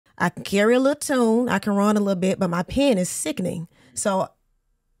I can carry a little tune. I can run a little bit, but my pen is sickening. So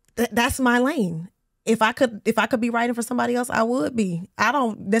that's my lane. If I could be writing for somebody else, I would be. I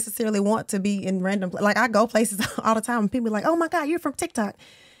don't necessarily want to be in random, like I go places all the time and people are like, oh my God, you're from TikTok.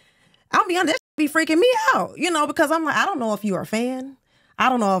 I'll be honest, that be freaking me out, because I'm like, I don't know if you're a fan. I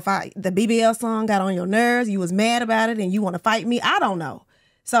don't know if the BBL song got on your nerves, you was mad about it and you want to fight me. I don't know.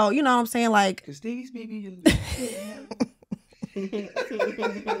 So, you know what I'm saying? Like, cause these BBL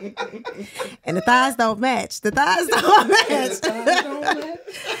and the thighs don't match. The thighs don't match.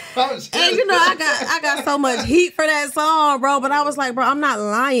 And I got so much heat for that song, bro. But I was like, bro, I'm not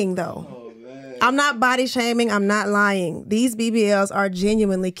lying though. Oh, I'm not body shaming. I'm not lying. These BBLs are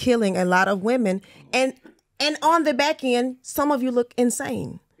genuinely killing a lot of women. And on the back end, some of you look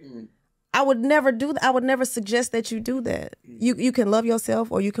insane. I would never do that. I would never suggest that you do that. You can love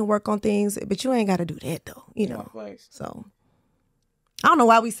yourself or you can work on things, but you ain't got to do that though. So. I don't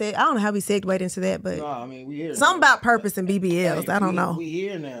know how we segued into that, but we here. Something about purpose and BBLs. I don't know. We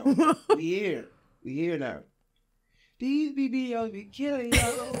here now. We here now. These BBLs be killing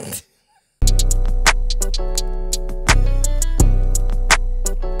y'all.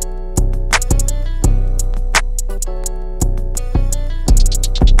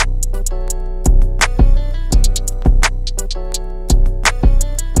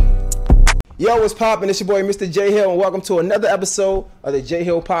 Yo, what's poppin'? It's your boy, Mr. J Hill, and welcome to another episode of the J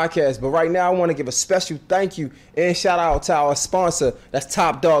Hill Podcast. But right now, I want to give a special thank you and shout out to our sponsor, that's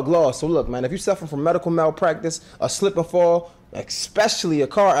Top Dog Law. So look, man, if you're suffering from medical malpractice, a slip and fall, especially a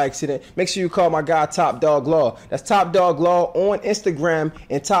car accident, make sure you call my guy Top Dog Law. That's Top Dog Law on Instagram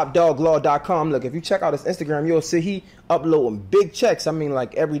and topdoglaw.com. Look, if you check out his Instagram, you'll see he uploading big checks. I mean,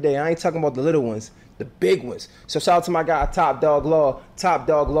 like every day. I ain't talking about the little ones. The big ones. So shout out to my guy, Top Dog Law,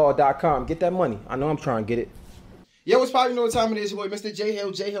 topdoglaw.com. Get that money. I know I'm trying to get it. Yo, what's poppin'? You know what time it is, your boy, Mr. J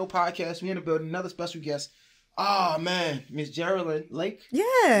Hill Podcast. We in the building. Another special guest. Oh, man. Miss Jerrilyn Lake.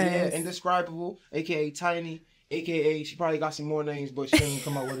 Yes. Yeah, Indescribable, a.k.a. Tiny, a.k.a. she probably got some more names, but she ain't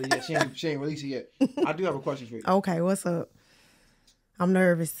come out with it yet. She ain't released it yet. I do have a question for you. Okay, what's up? I'm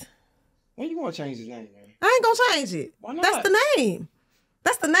nervous. When you going to change his name, man? I ain't going to change it. Why not? That's the name.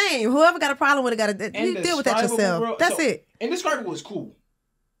 That's the name. Whoever got a problem with it, you deal with that yourself. Bro. That's it. Indescribable is cool.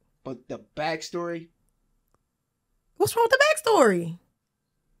 But the backstory? What's wrong with the backstory?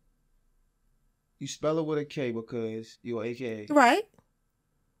 You spell it with a K because you're AKA. Right.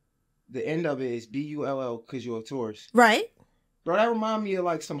 The end of it is B-U-L-L because you're a Taurus. Right. Bro, that remind me of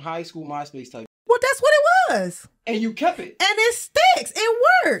like some high school MySpace type. Well, that's what it was. And you kept it. And it sticks. It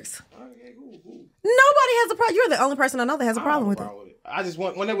works. Okay, cool. Nobody has a problem. You're the only person I know that has a problem with it. I just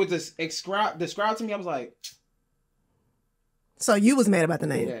want, when it was described to me, I was like. So you was mad about the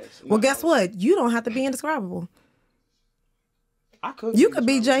name. Yes. Well, guess what? You don't have to be Indescribable. I could. You could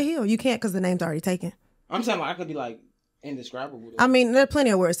be J Hill. You can't because the name's already taken. I'm saying like I could be like Indescribable. I mean, there are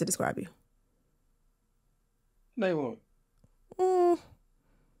plenty of words to describe you. Name one.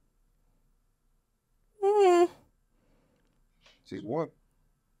 Just one.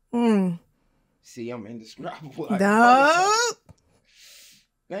 See, I'm indescribable. No.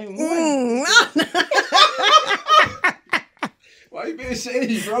 Name one. Why you being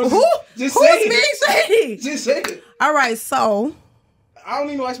shady, bro? Just say it. Who's being shady? Just say it. All right, so. I don't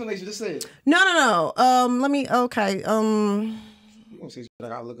need no explanation. Just say it. No. Okay. You gonna say I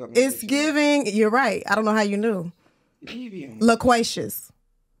gotta look up. It's giving. You're right. I don't know how you knew. Loquacious.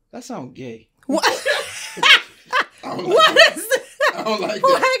 That sounds gay. What? What is it? I don't like that.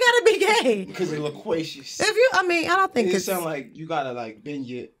 Why it gotta be gay? Because it's loquacious. I don't think it sound like you gotta like bend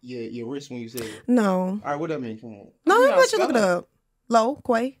your wrist when you say it. No. All right, what that mean? Come on. No, let you look it up.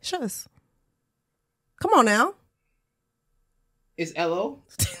 Loquacious. Come on now. It's L-O?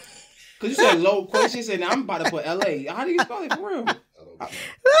 Because you said loquacious and I'm about to put L-A. How do you spell it for real?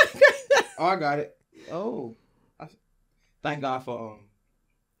 I got it. Oh. Thank God for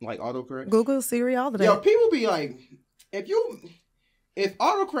like autocorrect. Google, Siri, all of that. Yo, people be like, if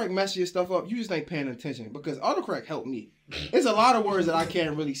autocorrect messes your stuff up, you just ain't paying attention because autocorrect helped me. There's a lot of words that I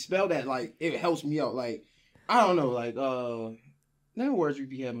can't really spell that like it helps me out. Like I don't know, like name words you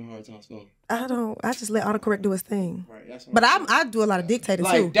be having a hard time spelling. I just let autocorrect do its thing. Right, that's what I do a lot of dictating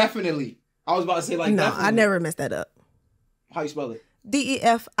like, too. Like definitely. I was about to say like no, definitely. I never messed that up. How you spell it?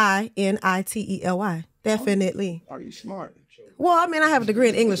 DEFINITELY. Definitely. Are you smart? Well, I mean, I have a degree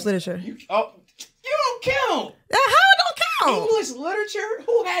in English literature. You don't count. How I don't count? English literature?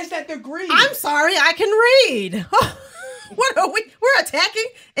 Who has that degree? I'm sorry, I can read. What are we? We're attacking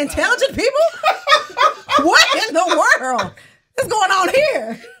intelligent people? What in the world is going on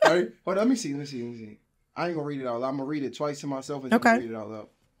here? All right, hold on, let me see. I ain't gonna read it out loud. I'm gonna read it twice to myself and then read it out loud.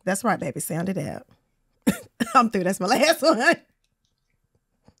 That's right, baby. Sound it out. I'm through. That's my last one.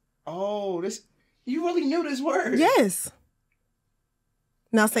 Oh, you really knew this word. Yes.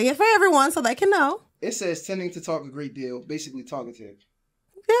 Now say it for everyone so they can know. It says tending to talk a great deal, basically talkative.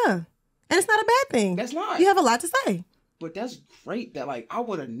 Yeah. And it's not a bad thing. That's not. You have a lot to say. But that's great that, like, I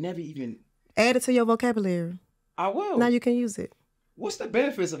would have never even... Add it to your vocabulary. I will. Now you can use it. What's the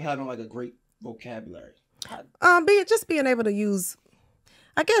benefits of having, like, a great vocabulary? Just being able to use...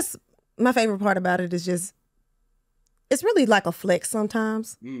 I guess my favorite part about it is just... It's really like a flex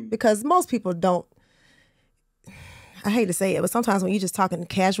sometimes. Because most people don't... I hate to say it, but sometimes when you're just talking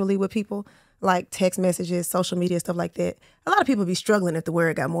casually with people, like text messages, social media, stuff like that, a lot of people be struggling if the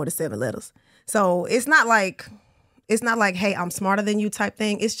word got more than 7 letters. So it's not like, hey, I'm smarter than you type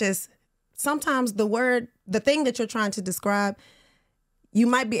thing. It's just sometimes the thing that you're trying to describe, you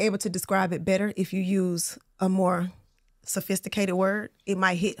might be able to describe it better if you use a more sophisticated word. It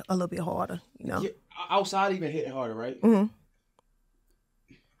might hit a little bit harder, you know? Yeah, outside even hitting harder, right? Mm-hmm.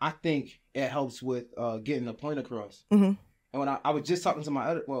 I think it helps with getting the point across. Mm-hmm. And when I was just talking to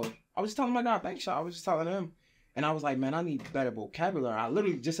I was just talking to my guy, Bank Shot. I was just talking to him. And I was like, man, I need better vocabulary. I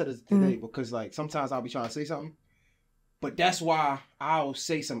literally just said this today because, like, sometimes I'll be trying to say something. But that's why I'll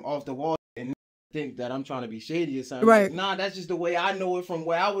say some off the wall and think that I'm trying to be shady or something. Right. Like, nah, that's just the way I know it from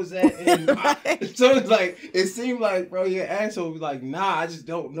where I was at. And so it's like, it seemed like, bro, you're an asshole. Like, nah, I just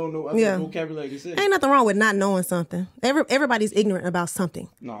don't know no other vocabulary to say. Ain't nothing wrong with not knowing something. Everybody's ignorant about something.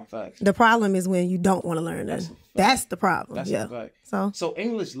 No, facts. The problem is when you don't want to learn it. That's the problem. That's a fact. So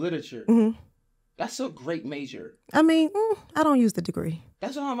English literature, that's a great major. I mean, I don't use the degree.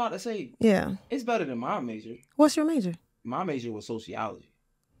 That's what I'm about to say. Yeah. It's better than my major. What's your major? My major was sociology.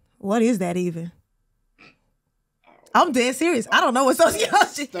 What is that even? I'm dead serious. I don't know what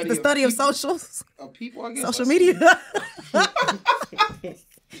sociology is. The study of socials. Of people, I guess. Social media.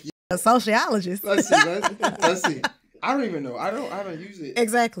 A sociologist. Let's see. I don't even know. I haven't used it.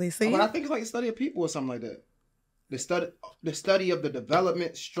 Exactly. See? But I think it's like a study of people or something like that. The study of the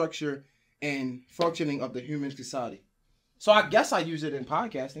development, structure, and functioning of the human society. So I guess I use it in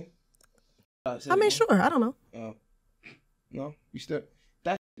podcasting. I mean, sure. I don't know. No, you still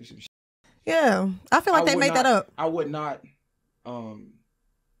that. Yeah, I feel like they made that up. I would not,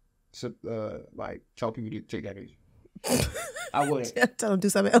 like tell people to take that easy. I wouldn't. Tell them to do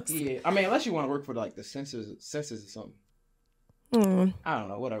something else. Yeah, I mean, unless you want to work for like the census or something. I don't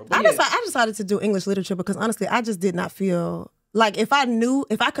know, whatever. But I decided to do English literature because honestly, I just did not feel like if I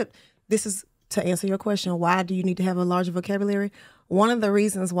could. This is to answer your question. Why do you need to have a larger vocabulary? One of the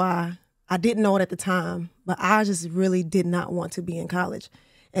reasons why I didn't know it at the time, but I just really did not want to be in college.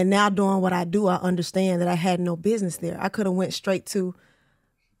 And now doing what I do, I understand that I had no business there. I could have went straight to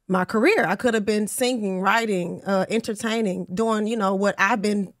my career. I could have been singing, writing, entertaining, doing, what I've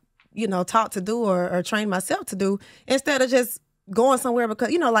been, taught to do or trained myself to do instead of just going somewhere because,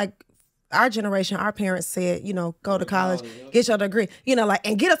 like our generation, our parents said, go to college, get your degree,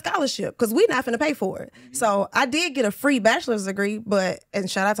 and get a scholarship because we're not finna pay for it. So I did get a free bachelor's degree, and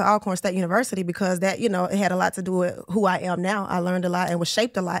shout out to Alcorn State University because that, it had a lot to do with who I am now. I learned a lot and was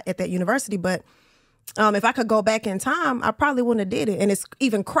shaped a lot at that university. But if I could go back in time, I probably wouldn't have did it. And it's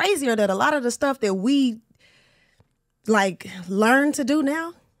even crazier that a lot of the stuff that we learn to do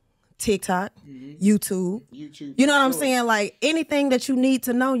now, TikTok, YouTube. You know what I'm saying? Like anything that you need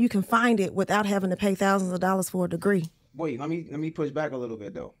to know, you can find it without having to pay thousands of dollars for a degree. Wait, let me push back a little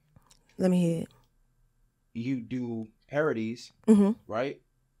bit though. Let me hear it. You do parodies, right?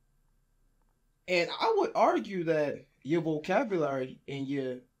 And I would argue that your vocabulary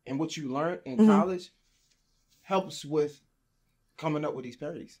and what you learned in college helps with coming up with these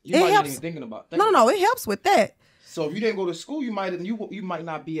parodies. You might not even thinking about that. No, it helps with that. So if you didn't go to school, you might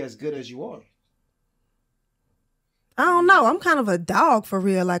not be as good as you are. I don't know. I'm kind of a dog for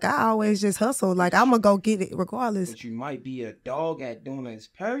real. Like I always just hustle. Like I'm gonna go get it regardless. But you might be a dog at doing these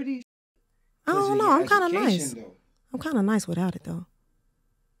parodies. I don't know. I'm kind of nice. I'm kind of nice without it though.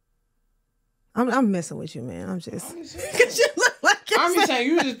 I'm messing with you, man. I'm just. Cause you look like I'm just saying.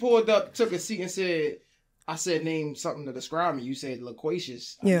 You just pulled up, took a seat, and said, "I said name something to describe me." You said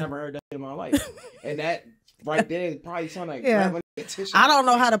loquacious. I never heard that in my life, and that. Right there, probably sound like I don't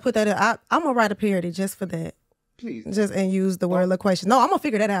know how to put that in. I'm gonna write a parody just for that. Please, and use the word loquacious. No, I'm gonna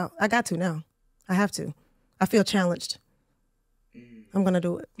figure that out. I got to now. I have to. I feel challenged. I'm gonna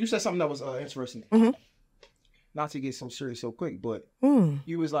do it. You said something that was interesting. Not to get so serious so quick, but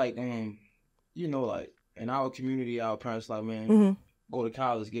you was like, like in our community, our parents like, man, go to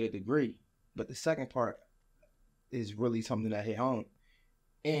college, get a degree. But the second part is really something that hit home,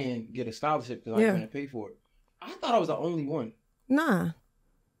 and get a scholarship because I'm gonna pay for it. I thought I was the only one. Nah.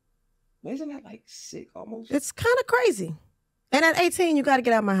 Isn't that like sick almost? It's kind of crazy. And at 18, you got to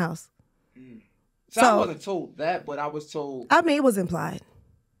get out of my house. So I wasn't told that, but I was told. I mean, it was implied.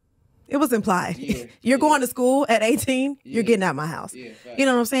 It was implied. Yeah, You're going to school at 18, you're getting out of my house. Yeah, you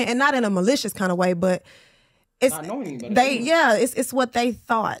know what I'm saying? And not in a malicious kind of way, but it's not knowing anybody. It's what they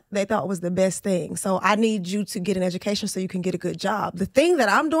thought. They thought was the best thing. So I need you to get an education so you can get a good job. The thing that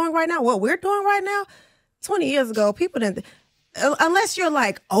I'm doing right now, what we're doing right now, 20 years ago, people didn't, unless you're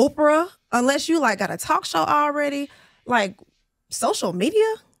like Oprah, unless you like got a talk show already, like social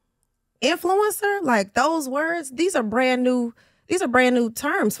media influencer, like those words, these are brand new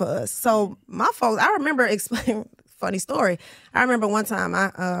terms for us. So my folks, I remember explaining, funny story. I remember one time,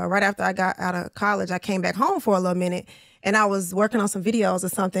 right after I got out of college, I came back home for a little minute and I was working on some videos or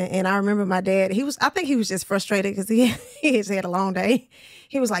something. And I remember my dad, I think he was just frustrated because he just had a long day.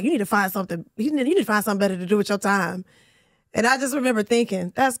 He was like, you need to find something better to do with your time. And I just remember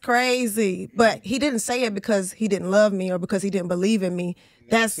thinking, that's crazy. But he didn't say it because he didn't love me or because he didn't believe in me.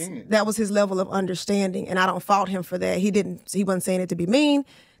 That was his level of understanding. And I don't fault him for that. He wasn't saying it to be mean.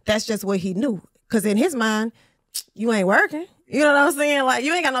 That's just what he knew. Because in his mind, you ain't working. You know what I'm saying? Like,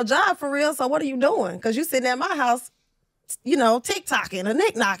 you ain't got no job for real, so what are you doing? Because you sitting at my house, TikToking or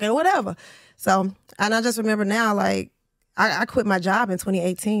knick-knocking or whatever. So, and I just remember now, like, I quit my job in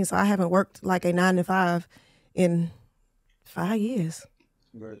 2018, so I haven't worked like a 9-to-5 in 5 years.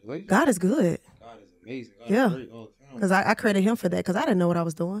 Congratulations. God is good. God is amazing. God Yeah. is great all the time. Because I credit him for that because I didn't know what I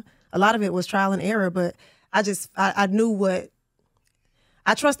was doing. A lot of it was trial and error, but I knew what,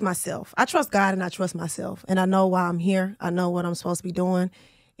 I trust myself. I trust God and I trust myself. And I know why I'm here. I know what I'm supposed to be doing.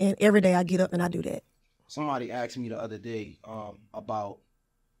 And every day I get up and I do that. Somebody asked me the other day about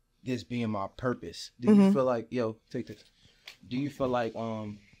this being my purpose. Do you feel like, take this. Do you feel like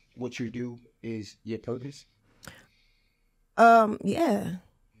what you do is your purpose? Yeah,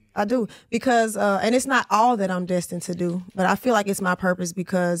 I do. Because, and it's not all that I'm destined to do, but I feel like it's my purpose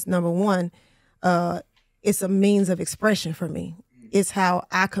because, number one, it's a means of expression for me. It's how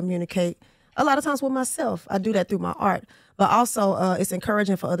I communicate a lot of times with myself. I do that through my art. But also, it's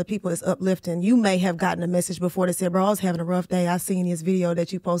encouraging for other people. It's uplifting. You may have gotten a message before that said, bro, I was having a rough day. I seen this video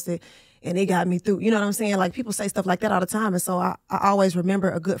that you posted and it got me through. You know what I'm saying? Like, people say stuff like that all the time. And so I always remember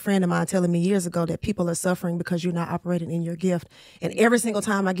a good friend of mine telling me years ago that people are suffering because you're not operating in your gift. And every single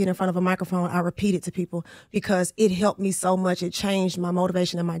time I get in front of a microphone, I repeat it to people because it helped me so much. It changed my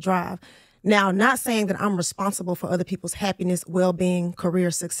motivation and my drive. Now, not saying that I'm responsible for other people's happiness, well-being,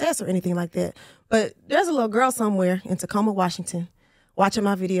 career success, or anything like that, but there's a little girl somewhere in Tacoma, Washington, watching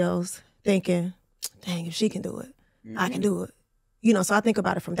my videos, thinking, dang, if she can do it, I can do it. You know, so I think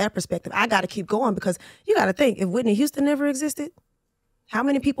about it from that perspective. I got to keep going because you got to think, if Whitney Houston never existed, how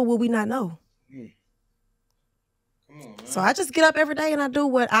many people will we not know? Come on, man. So I just get up every day and I do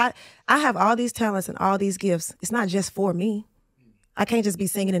what I have all these talents and all these gifts. It's not just for me. I can't just be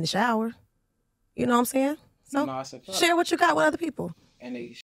singing in the shower. You know what I'm saying? So No, I said, share what you got with other people. And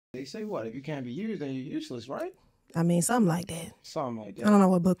they say what? If you can't be used, then you're useless, right? I mean, something like that. Something like that. I don't know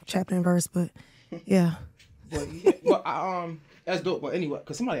what book, chapter, and verse, but yeah. But that's dope. But anyway,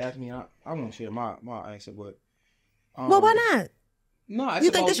 because somebody asked me, and I want to share my answer, but Well, why not? no, it's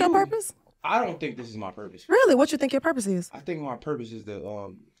You think about this your purpose? I don't think this is my purpose. Really? What you think your purpose is? I think my purpose is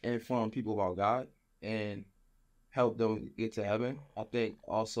to inform people about God and help them get to heaven. I think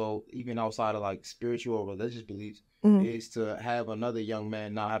also, even outside of like spiritual or religious beliefs, is to have another young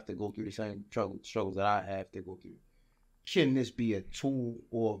man not have to go through the same struggles that I have to go through. Can this be a tool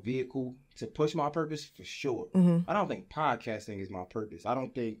or a vehicle to push my purpose? For sure. I don't think podcasting is my purpose. I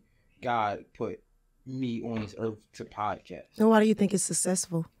don't think God put me on this earth to podcast. And why do you think it's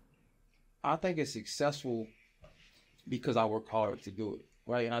successful? I think it's successful because I work hard to do it,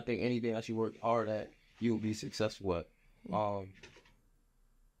 right? And I think anything that you work hard at, you'll be successful at.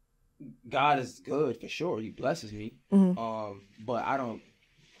 God is good for sure. He blesses me. But I don't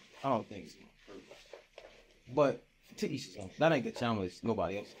think it's my purpose. But to each his own. That ain't the challenge.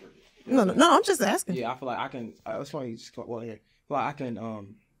 Nobody else's purpose. No, I'm just asking. Yeah, I feel like I can. That's why you just well here. Well, I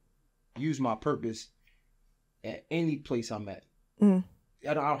can use my purpose at any place I'm at.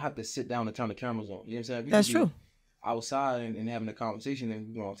 I don't have to sit down and turn the cameras on. You know what I'm saying? That's true. Outside and having a conversation,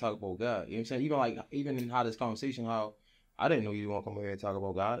 and we're gonna talk about God. You know what I'm saying? Even in how this conversation, how I didn't know you were gonna come here and talk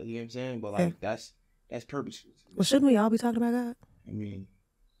about God. You know what I'm saying? But like that's purposeful. Well, shouldn't we all be talking about God? I mean,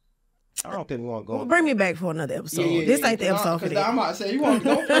 I don't think we want to go. Well, bring me back for another episode. This ain't the episode for that. I'm about to say, don't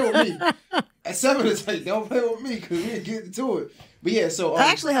play with me. At 7 it's like, don't play with me because we ain't getting to it. But yeah, so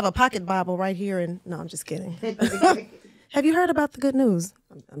I actually have a pocket Bible right here, and no, I'm just kidding. Have you heard about the good news?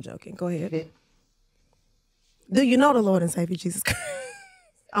 I'm joking. Go ahead. Do you know the Lord and Savior Jesus Christ?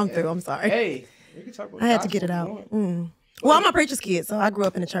 I'm through. I'm sorry. Hey, we can talk about I had to get it out. Well, I'm a preacher's kid, so I grew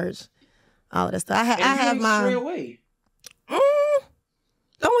up in the church. All of that stuff. I have my. Stray away.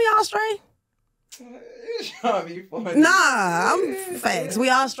 Don't we all stray? Nah, I'm facts. We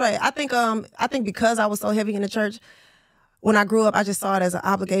all stray. I think because I was so heavy in the church, when I grew up, I just saw it as an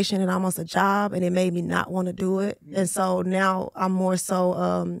obligation and almost a job, and it made me not want to do it. And so now I'm more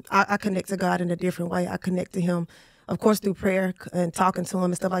so, I connect to God in a different way. I connect to Him, of course, through prayer and talking to Him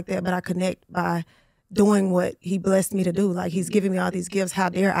and stuff like that, but I connect by doing what He blessed me to do. Like, He's giving me all these gifts. How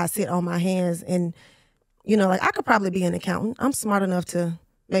dare I sit on my hands and, you know, like, I could probably be an accountant. I'm smart enough to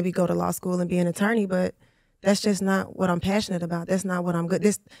maybe go to law school and be an attorney, but that's just not what I'm passionate about. That's not what I'm good.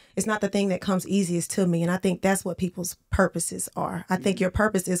 It's not the thing that comes easiest to me. And I think that's what people's purposes are. I think your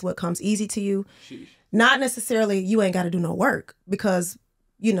purpose is what comes easy to you. Not necessarily you ain't got to do no work, because,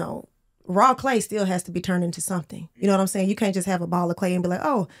 you know, raw clay still has to be turned into something. You know what I'm saying? You can't just have a ball of clay and be like,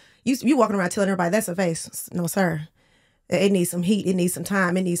 oh, you walking around telling everybody that's a vase. No, sir. It needs some heat. It needs some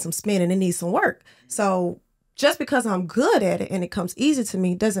time. It needs some spinning. It needs some work. So just because I'm good at it and it comes easy to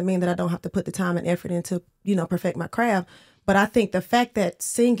me doesn't mean that I don't have to put the time and effort into, you know, perfect my craft. But I think the fact that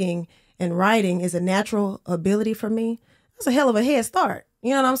singing and writing is a natural ability for me, that's a hell of a head start.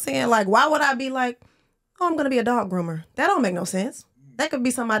 You know what I'm saying? Like, why would I be like, oh, I'm going to be a dog groomer? That don't make no sense. That could be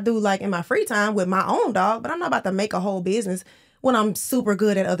something I do like in my free time with my own dog, but I'm not about to make a whole business when I'm super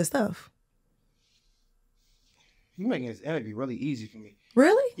good at other stuff. You're making this interview really easy for me.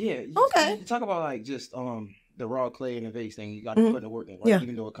 Really? Yeah. Okay. You talk about like just the raw clay and the vase thing. You got to put in the work in, right? Yeah.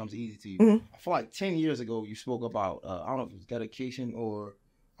 Even though it comes easy to you. I feel like 10 years ago you spoke about I don't know if it was dedication or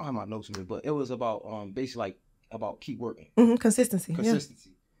I don't have my notes in it, but it was about basically like about keep working. Consistency. Consistency.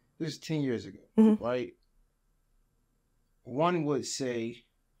 Yeah. This is 10 years ago, right? One would say,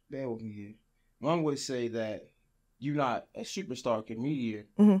 bear with me here. One would say that you're not a superstar comedian,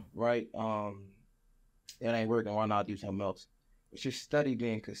 right? It ain't working. Why not do something else? But you're steady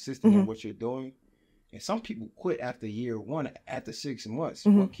being consistent in what you're doing. And some people quit after year one, after 6 months.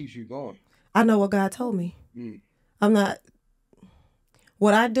 What keeps you going? I know what God told me. I'm not.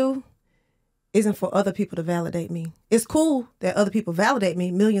 What I do isn't for other people to validate me. It's cool that other people validate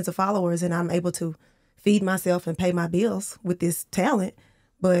me, millions of followers, and I'm able to feed myself and pay my bills with this talent.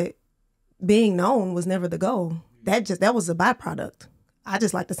 But being known was never the goal. That was a byproduct. I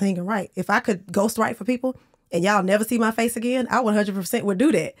just like to sing and write. If I could ghost write for people and y'all never see my face again, I 100% would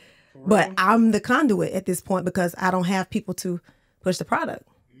do that. But I'm the conduit at this point because I don't have people to push the product.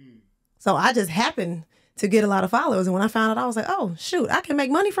 So I just happened to get a lot of followers. And when I found out, I was like, oh, shoot, I can make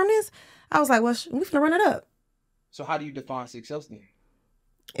money from this. I was like, well, we're going to run it up. So how do you define success then?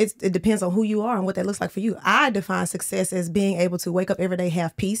 It depends on who you are and what that looks like for you. I define success as being able to wake up every day,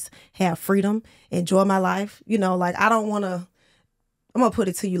 have peace, have freedom, enjoy my life. You know, like I don't want to, I'm going to put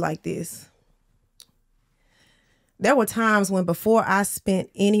it to you like this. There were times when before I spent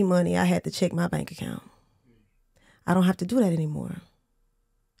any money, I had to check my bank account. I don't have to do that anymore.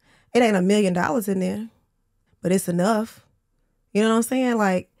 It ain't $1 million in there, but it's enough. You know what I'm saying?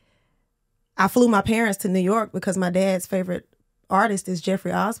 Like, I flew my parents to New York because my dad's favorite artist is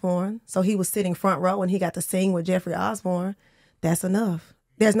Jeffrey Osborne. So he was sitting front row and he got to sing with Jeffrey Osborne. That's enough.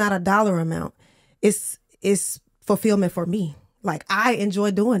 There's not a dollar amount. It's fulfillment for me. Like, I enjoy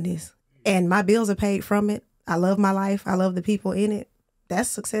doing this and my bills are paid from it. I love my life. I love the people in it. That's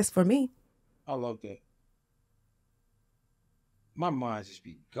success for me. I love that. My mind just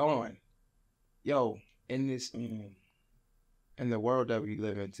be going. Yo, in this, in the world that we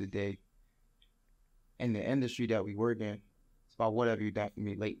live in today, in the industry that we work in, it's about whatever you done for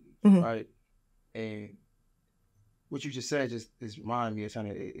me lately, right? And what you just said just reminded me of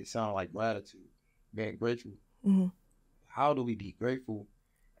something. It sounded like gratitude, being grateful. How do we be grateful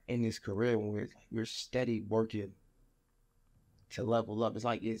in this career when we're steady working to level up? It's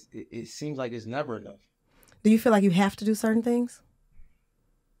like it seems like it's never enough. Do you feel like you have to do certain things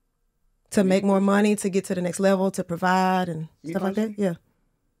to make more money, to get to the next level, to provide and stuff like that? Yeah.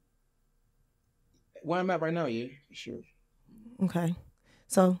 Where I'm at right now, yeah, for sure. Okay.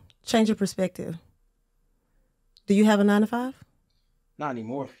 So change your perspective. Do you have a 9-to-5? Not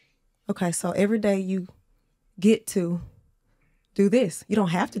anymore. Okay, so every day you get to do this. You don't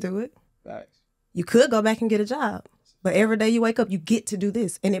have to do it. Facts. You could go back and get a job, but every day you wake up, you get to do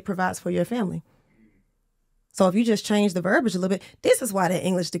this, and it provides for your family. So if you just change the verbiage a little bit, this is why that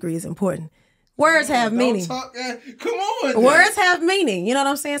English degree is important. Words have meaning. Come on. Words have meaning. You know what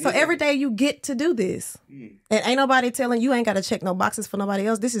I'm saying? So every day you get to do this. And ain't nobody telling you ain't got to check no boxes for nobody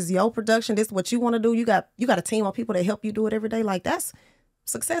else. This is your production. This is what you want to do. You got a team of people that help you do it every day. Like, that's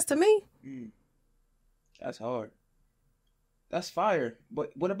success to me. That's hard. That's fire.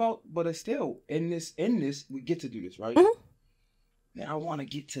 But what about? But it's still in this. We get to do this, right? Man, I want to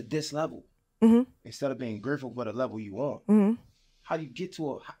get to this level instead of being grateful for the level you are. How do you get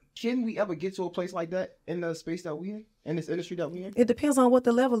to a? Can we ever get to a place like that in the space that we in this industry that we in? It depends on what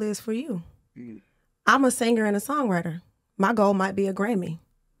the level is for you. I'm a singer and a songwriter. My goal might be a Grammy.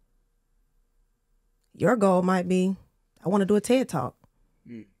 Your goal might be, I want to do a TED Talk.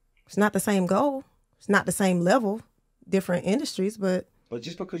 It's not the same goal. It's not the same level, different industries, but... But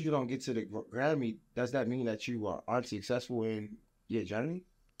just because you don't get to the Grammy, does that mean that you aren't successful in your journey?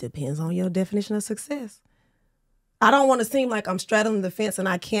 Depends on your definition of success. I don't want to seem like I'm straddling the fence and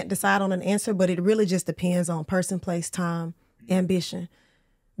I can't decide on an answer, but it really just depends on person, place, time, ambition.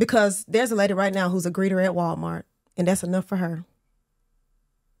 Because there's a lady right now who's a greeter at Walmart, and that's enough for her.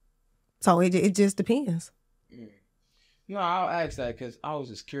 So it just depends. No, I'll ask that because I was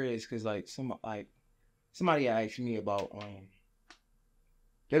just curious because somebody asked me about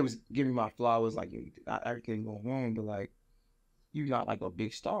they was giving my flowers like everything going wrong, but like you not like a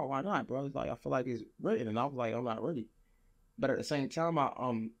big star, why not, bro? It's like I feel like it's written, and I was like I'm not ready. But at the same time,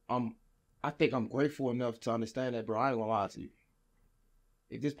 I think I'm grateful enough to understand that, bro. I ain't gonna lie to you.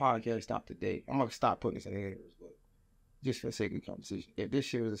 If this podcast stopped today, I'm gonna stop putting this in areas, but just for the sake of the conversation, if this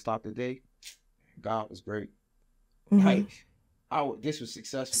shit was to stop today, God was great. Like, this was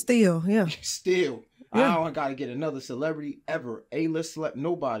successful. Still, yeah. Still. Yeah. I don't gotta get another celebrity ever. A-list celeb,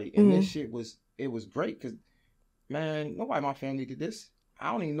 nobody. And this shit was great because, man, nobody in my family did this.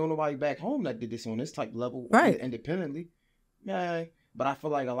 I don't even know nobody back home that did this on this type level independently. Man, but I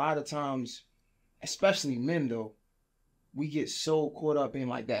feel like a lot of times, especially men though, we get so caught up in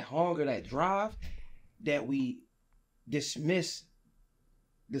like that hunger, that drive, that we dismiss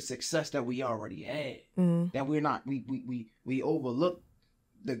the success that we already had. That we're not, we overlook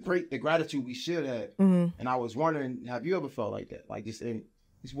the gratitude we should have. And I was wondering, have you ever felt like that? Like just in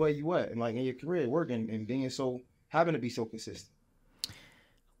this where you at, and like in your career, working and being having to be so consistent.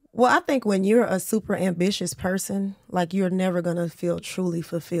 Well, I think when you're a super ambitious person, like you're never going to feel truly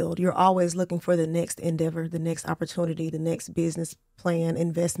fulfilled. You're always looking for the next endeavor, the next opportunity, the next business plan,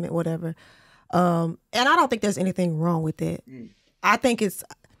 investment, whatever. And I don't think there's anything wrong with that. I think it's,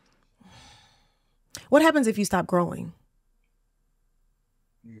 what happens if you stop growing?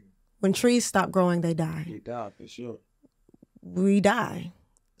 When trees stop growing, they die. They die, for sure. We die.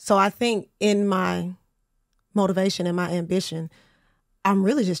 So I think in my motivation and my ambition, I'm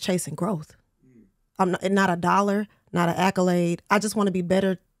really just chasing growth. I'm not a dollar, not an accolade. I just want to be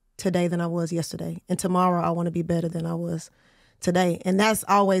better today than I was yesterday. And tomorrow I want to be better than I was today. And that's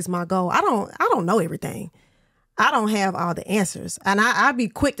always my goal. I don't know everything. I don't have all the answers. And I'd be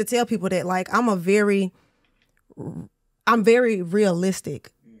quick to tell people that like I'm very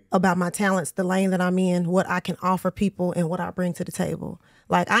realistic about my talents, the lane that I'm in, what I can offer people and what I bring to the table.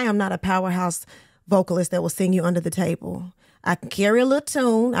 Like I am not a powerhouse vocalist that will sing you under the table. I can carry a little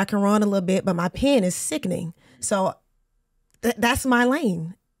tune, I can run a little bit, but my pen is sickening. So that's my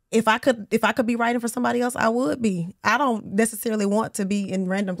lane. If I could be writing for somebody else, I would be. I don't necessarily want to be in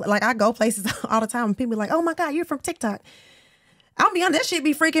random, like I go places all the time and people be like, oh my God, you're from TikTok. I'll be honest, that shit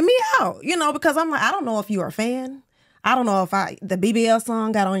be freaking me out, because I'm like, I don't know if you're a fan. I don't know if the BBL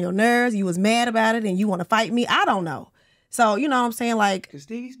song got on your nerves, you was mad about it and you want to fight me. I don't know. So, you know what I'm saying? Like, cause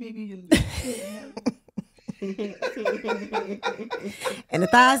these BBL. And the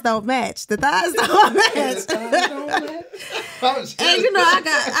thighs don't match. The thighs don't match. And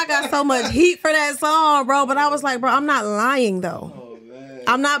I got so much heat for that song, bro. But I was like, bro, I'm not lying though. Oh,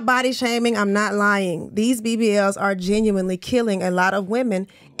 I'm not body shaming. I'm not lying. These BBLs are genuinely killing a lot of women.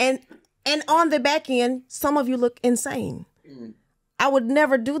 And on the back end, some of you look insane. I would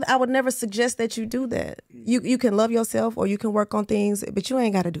never do that. I would never suggest that you do that. You can love yourself or you can work on things, but you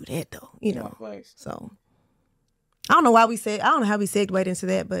ain't got to do that though. So. I don't know how we segued into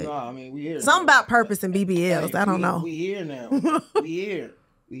that, but no, I mean, we here. Something about purpose and BBLs. I don't know. We here now. We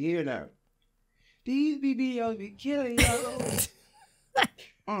here now. These BBLs be killing y'all.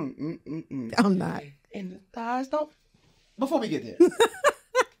 I'm not. And the thighs don't. Before we get there.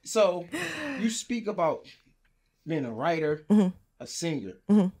 So, you speak about being a writer, a singer.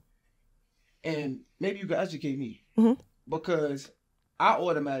 And maybe you can educate me. Because I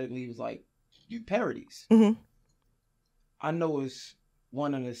automatically was like, you parodies. I know it's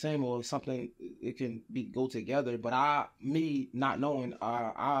one and the same or something, it can go together, but me not knowing,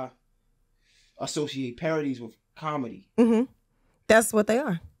 I associate parodies with comedy. That's what they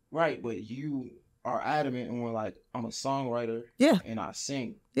are. Right, but you are adamant and like, I'm a songwriter and I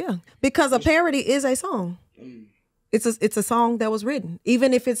sing. Yeah, because a parody is a song. It's a song that was written,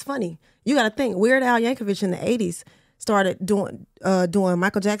 even if it's funny. You got to think, Weird Al Yankovic in the 80s started doing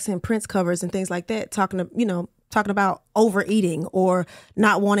Michael Jackson, Prince covers and things like that, talking about overeating or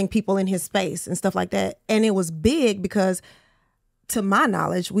not wanting people in his space and stuff like that. And it was big because, to my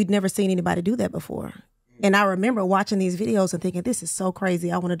knowledge, we'd never seen anybody do that before. And I remember watching these videos and thinking, this is so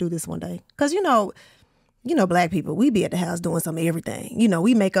crazy. I want to do this one day. Because, Black people, we be at the house doing some of everything.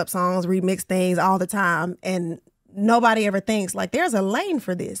 We make up songs, remix things all the time. And nobody ever thinks, like, there's a lane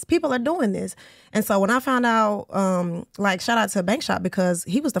for this. People are doing this. And so when I found out, shout out to Bank Shop, because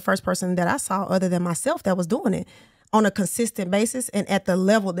he was the first person that I saw other than myself that was doing it on a consistent basis and at the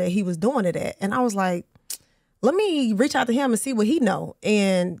level that he was doing it at. And I was like, let me reach out to him and see what he know.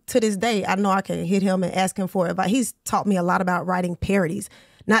 And to this day, I know I can hit him and ask him for advice. He's taught me a lot about writing parodies,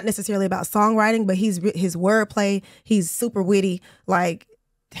 not necessarily about songwriting, but his wordplay. He's super witty. Like,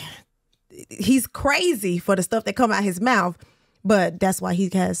 he's crazy for the stuff that come out his mouth, but that's why he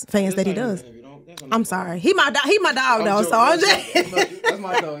has fans that he does. I'm sorry. He my dog though, so I'm just that's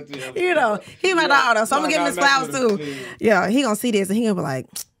my dog too. He my dog though, so I'm gonna give him his flowers too. Yeah, he gonna see this and he gonna be like,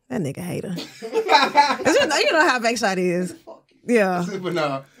 that nigga hater. you know how Bank Shot is. Yeah. But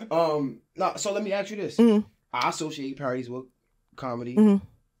no. So let me ask you this. I associate parodies with comedy.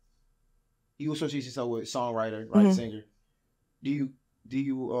 You associate yourself with songwriter, right? Singer. Do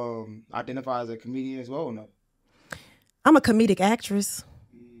you identify as a comedian as well or no? I'm a comedic actress.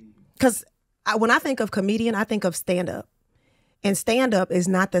 Because when I think of comedian, I think of stand-up. And stand-up is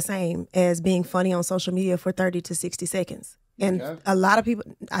not the same as being funny on social media for 30 to 60 seconds. And a lot of people,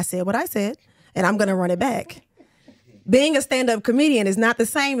 I said what I said, and I'm going to run it back. Being a stand-up comedian is not the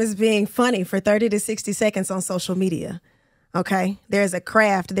same as being funny for 30 to 60 seconds on social media. Okay? There's a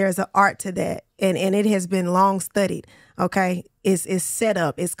craft, there's an art to that, and it has been long studied. Okay? It's set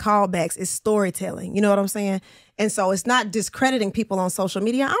up, it's callbacks, it's storytelling. You know what I'm saying? And so it's not discrediting people on social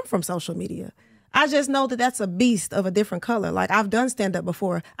media. I'm from social media. I just know that that's a beast of a different color. Like, I've done stand-up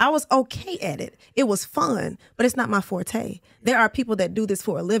before. I was okay at it. It was fun, but it's not my forte. There are people that do this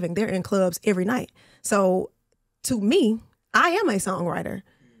for a living. They're in clubs every night. So to me, I am a songwriter.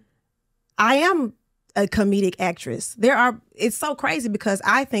 I am a comedic actress. It's so crazy because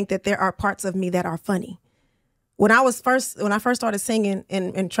I think that there are parts of me that are funny. When I first started singing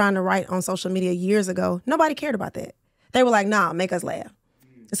and trying to write on social media years ago, nobody cared about that. They were like, nah, make us laugh.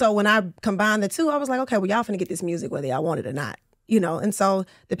 So when I combined the two, I was like, okay, well, y'all finna get this music whether y'all want it or not, And so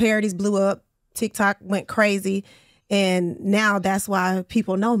the parodies blew up. TikTok went crazy. And now that's why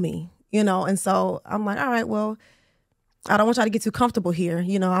people know me, And so I'm like, all right, well, I don't want y'all to get too comfortable here.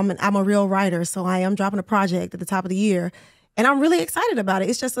 I'm a real writer, so I am dropping a project at the top of the year. And I'm really excited about it.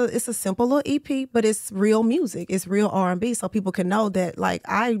 It's a simple little EP, but it's real music. It's real R&B, so people can know that, like,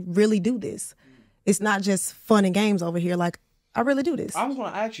 I really do this. It's not just fun and games over here. Like, I really do this. I was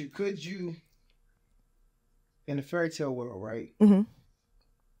going to ask you, could you, in the fairy tale world, right?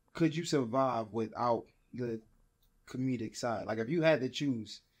 Could you survive without the comedic side? Like, if you had to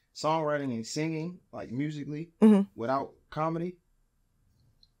choose songwriting and singing, like musically, without comedy,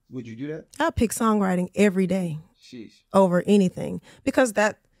 would you do that? I pick songwriting every day. Sheesh. Over anything, because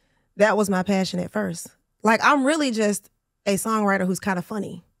that was my passion at first. Like, I'm really just a songwriter who's kind of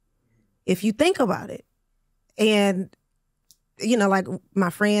funny, if you think about it. And like my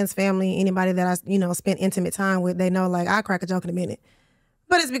friends, family, anybody that I spent intimate time with, they know, like, I crack a joke in a minute.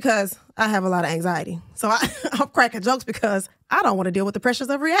 But it's because I have a lot of anxiety. So I'm cracking jokes because I don't want to deal with the pressures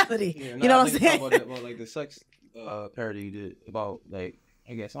of reality. Yeah, you know what I'm saying? About like the sex parody you did about, like,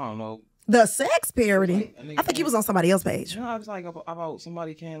 I guess, I don't know. The sex parody? I think he was on somebody else's page. I was like about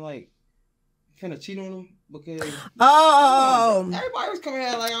somebody finna cheat on him because everybody was coming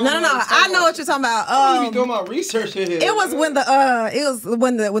out like, no. I know what you're talking about. I be doing my research here. It was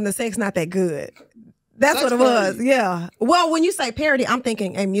when the sex not that good. That's sex what it was. Parody. Yeah. Well, when you say parody, I'm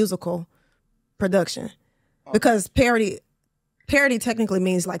thinking a musical production, because parody technically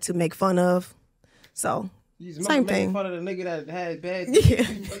means like to make fun of. So. Same thing. Fun of the nigga that had bad. Yeah.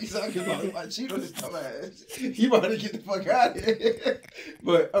 He's talking about cheat on his dumbass. You about to get the fuck out of here.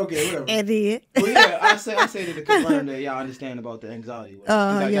 But okay, whatever. And did. Well, yeah, I say that to confirm that y'all understand about the anxiety. Like,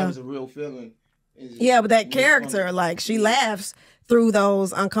 that was a real feeling. Yeah, but that character, funny. Like, she laughs through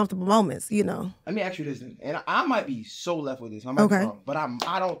those uncomfortable moments. Let me ask you this, then. And I might be so left with this. I might be wrong, but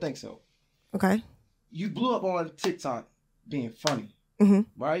I don't think so. Okay. You blew up on TikTok being funny,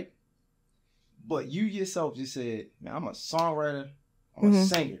 right? But you yourself just said, man, I'm a songwriter, I'm a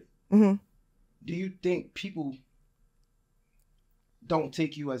singer. Do you think people don't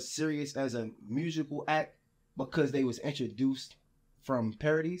take you as serious as a musical act because they was introduced from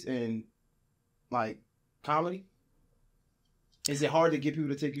parodies and, like, comedy? Is it hard to get people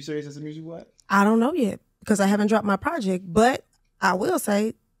to take you serious as a musical act? I don't know yet. because I haven't dropped my project. But I will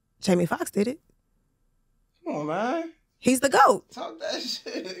say, Jamie Foxx did it. Come on, man. He's the GOAT. Talk that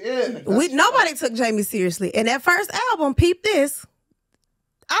shit. Yeah. Nobody took Jamie seriously. And that first album, Peep This,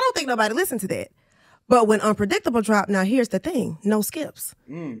 I don't think nobody listened to that. But when Unpredictable dropped, now here's the thing. No skips.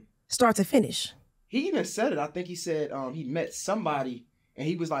 Start to finish. He even said it. I think he said he met somebody and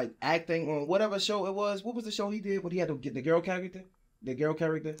he was like acting on whatever show it was. What was the show he did when he had to get the girl character? The girl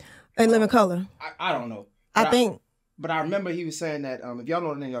character? In Living Color. I don't know. But I remember he was saying that, if y'all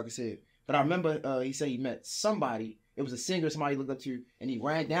know the name, y'all can say it. But I remember he said he met somebody. It was a singer somebody looked up to, and he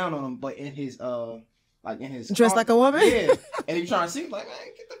ran down on him, but in his dressed like a woman? Yeah. And he was trying to sing like, man,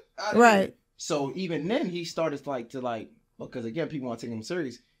 get the out of right. here. So even then he started to because again, people want to take him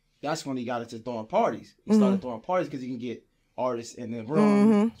serious. That's when he got into throwing parties. He started throwing parties because he can get artists in the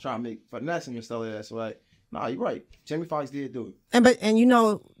room trying to make finesse him and stuff like that. So like, nah, you're right. Jamie Foxx did do it. And you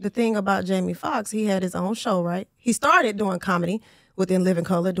know the thing about Jamie Foxx, he had his own show, right? He started doing comedy within Living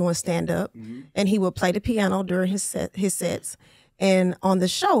Color, doing stand-up, and he would play the piano during his sets. And on the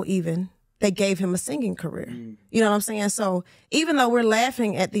show even, they gave him a singing career. You know what I'm saying? So even though we're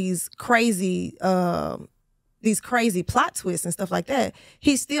laughing at these crazy plot twists and stuff like that,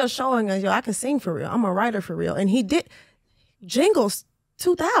 he's still showing us, yo, I can sing for real. I'm a writer for real. And he did Jingles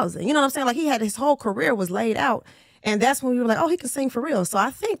 2000. You know what I'm saying? Like he had his whole career was laid out. And that's when we were like, oh, he can sing for real. So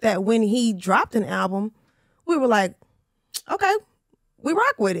I think that when he dropped an album, we were like, okay, we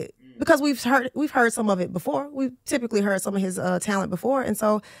rock with it. Because we've heard some of it before. We've typically heard some of his talent before. And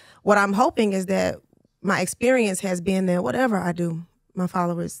so what I'm hoping is that my experience has been that whatever I do, my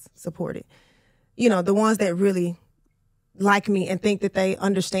followers support it. You know, the ones that really like me and think that they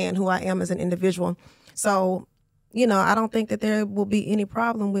understand who I am as an individual. So, you know, I don't think that there will be any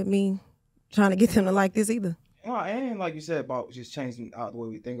problem with me trying to get them to like this either. Well, and like you said about just changing out the way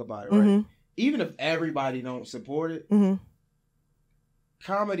we think about it, right? Even if everybody don't support it,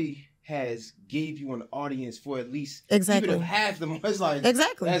 comedy has gave you an audience for at least even if half them. It's like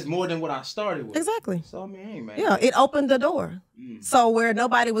that's more than what I started with. Exactly. So I mean, hey, man. Yeah, it opened the door. So where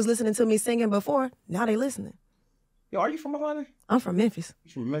nobody was listening to me singing before, now they listening. Yo, are you from Atlanta? I'm from Memphis.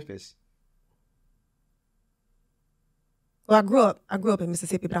 You from Memphis? Well, I grew up in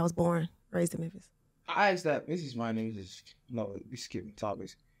Mississippi, but I was raised in Memphis. I asked that. This is my name. We skipping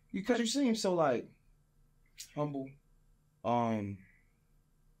topics because you seem so like humble.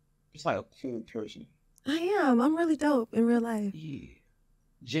 It's like a cool person. I am. I'm really dope in real life. Yeah.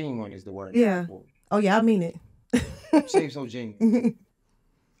 Genuine is the word. Yeah. Oh, yeah, I mean it. Seem so genuine.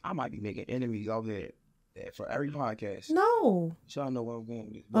 I might be making enemies out there for every podcast. No. So I know where I'm going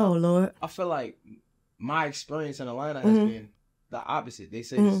with this. Oh, Lord. I feel like my experience in Atlanta has been the opposite. They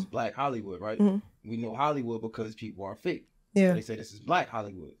say this is Black Hollywood, right? We know Hollywood because people are fake. Yeah. So they say this is Black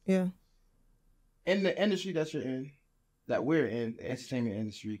Hollywood. Yeah. In the industry that you're in, that we're in, the entertainment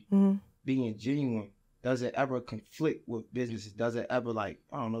industry, being genuine, does it ever conflict with businesses? Does it ever I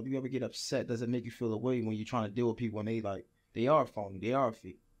don't know, do you ever get upset? Does it make you feel away when you're trying to deal with people and they are phony, they are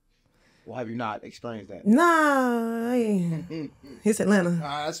fake? Well, have you not experienced that? Nah, it's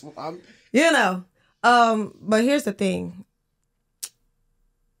Atlanta. You know, but here's the thing.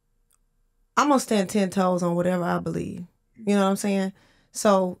 I'm going to stand 10 toes on whatever I believe. You know what I'm saying?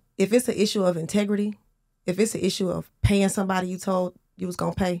 So if it's an issue of integrity, if it's an issue of paying somebody you told you was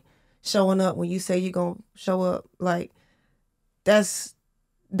going to pay, showing up when you say you're going to show up, that's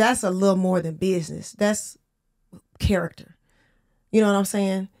a little more than business. That's character. You know what I'm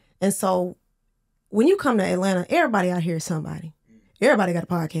saying? And so when you come to Atlanta, everybody out here is somebody. Everybody got a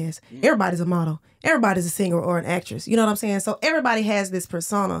podcast. Everybody's a model. Everybody's a singer or an actress. You know what I'm saying? So everybody has this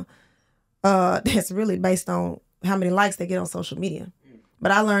persona that's really based on how many likes they get on social media.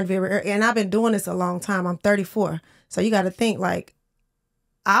 But I learned very early, and I've been doing this a long time. I'm 34. So you got to think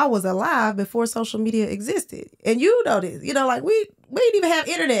I was alive before social media existed. And you know this. You know, we didn't even have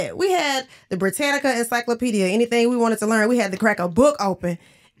internet. We had the Britannica Encyclopedia. Anything we wanted to learn, we had to crack a book open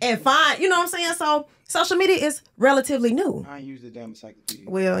and find, you know what I'm saying? So social media is relatively new. I ain't used the damn encyclopedia.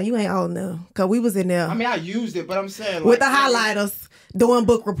 Well, you ain't old enough, because we was in there. I mean, I used it, but I'm saying with the highlighters, doing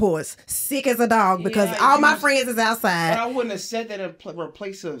book reports, sick as a dog, because all my friends is outside. But I wouldn't have said that in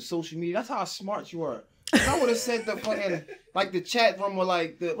place of social media. That's how smart you are. I would have said the fucking, the chat room or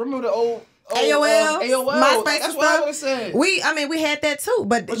remember the old AOL, MySpace, that's what I would have said. We had that too,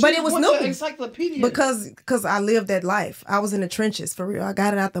 but it was new. Encyclopedia. Because I lived that life. I was in the trenches for real. I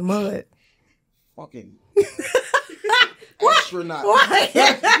got it out the mud. Fucking astronaut. What?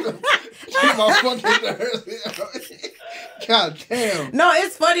 God damn. No,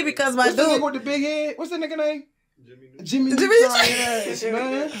 it's funny because my dude. What's the nigga with the big head? What's the nigga name? Jimmy.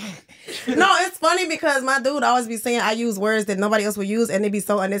 Man. No, it's funny because my dude always be saying I use words that nobody else would use and they be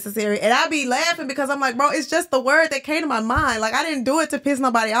so unnecessary. And I be laughing because I'm like, bro, it's just the word that came to my mind. Like, I didn't do it to piss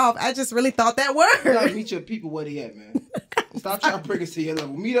nobody off. I just really thought that word. You gotta meet your people where they at, man. Stop trying to bring us to your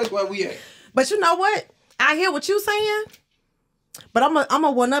level. Meet us where we at. But you know what? I hear what you saying, but I'm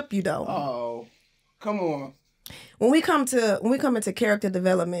a one up you though. Oh, come on. When we come into character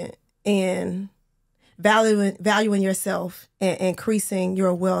development and valuing yourself and increasing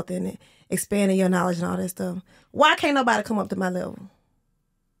your wealth and expanding your knowledge and all that stuff, why can't nobody come up to my level?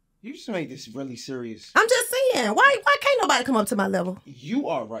 You just made this really serious. I'm just saying, why can't nobody come up to my level? You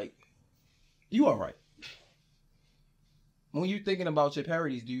are right. You are right. When you're thinking about your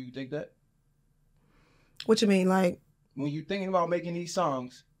parodies, do you think that? What you mean, like? When you're thinking about making these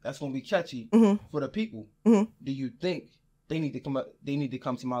songs, that's gonna be catchy for the people. Do you think they need to come up? They need to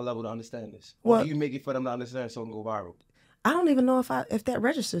come to my level to understand this. Or do you make it for them to understand so it can go viral? I don't even know if that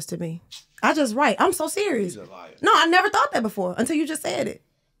registers to me. I just write. I'm so serious. He's a liar. No, I never thought that before until you just said it.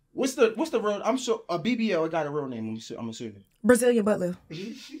 What's the real? I'm sure a BBL got a real name. I'm assuming Brazilian butt lift.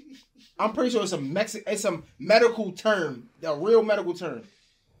 I'm pretty sure it's a medical term, a real medical term.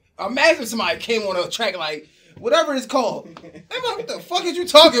 Imagine somebody came on a track like whatever it's called. I'm like, what the fuck is you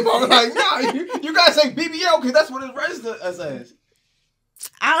talking about? Like, nah, you guys say BBL because that's what it's registered as.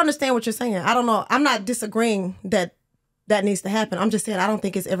 I understand what you're saying. I don't know. I'm not disagreeing that needs to happen. I'm just saying I don't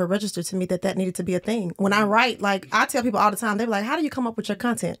think it's ever registered to me that needed to be a thing. When I write, like I tell people all the time, they're like, how do you come up with your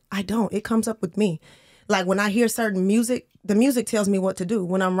content? I don't. It comes up with me. Like when I hear certain music, the music tells me what to do.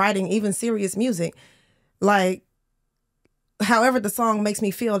 When I'm writing even serious music, like however the song makes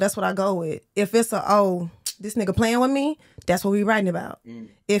me feel, that's what I go with. If it's this nigga playing with me, that's what we writing about.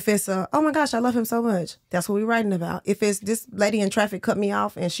 If it's oh my gosh, I love him so much, that's what we writing about. If it's this lady in traffic cut me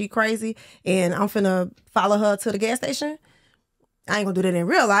off and she crazy and I'm finna follow her to the gas station, I ain't gonna do that in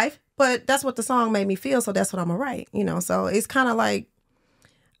real life, but that's what the song made me feel, so that's what I'm gonna write, you know? So it's kind of like,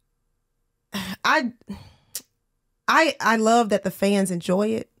 I love that the fans enjoy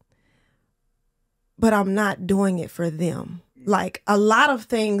it, but I'm not doing it for them. Like a lot of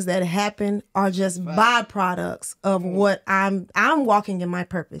things that happen are just byproducts of what I'm walking in my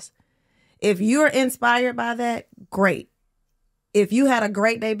purpose. If you're inspired by that, great. If you had a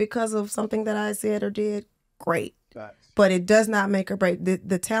great day because of something that I said or did, great. But it does not make or break.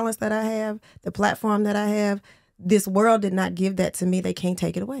 The talents that I have, the platform that I have, this world did not give that to me. They can't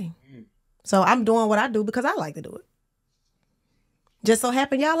take it away. So I'm doing what I do because I like to do it. Just so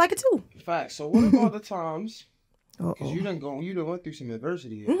happen y'all like it too. Facts. So what about the times? Because you done went through some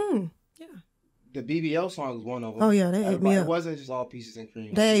adversity. Yeah. The BBL song was one of them. Oh yeah, they ate me up. It wasn't just all pieces and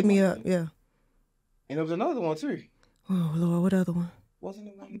cream. They ate me up, yeah. And there was another one too. Oh Lord, what other one? Wasn't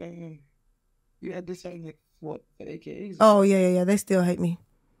it one that you had this thing what AKAs? Oh yeah. They still hate me.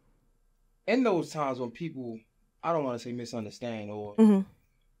 In those times when people, I don't want to say misunderstand or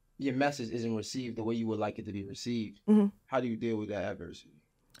your message isn't received the way you would like it to be received, how do you deal with that adversity?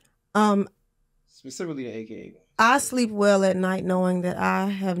 Specifically the AKA. I sleep well at night knowing that I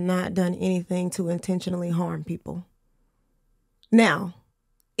have not done anything to intentionally harm people. Now,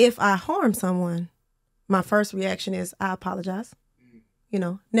 if I harm someone, my first reaction is I apologize. You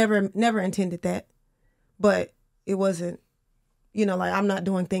know, never intended that. But it wasn't, you know, like I'm not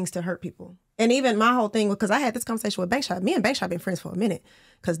doing things to hurt people. And even my whole thing, because I had this conversation with Bankshot. Me and Bankshot been friends for a minute.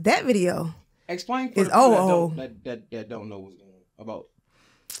 Because that video explain for the people that don't know what's going on about.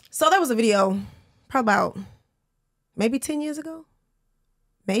 So there was a video probably about maybe 10 years ago.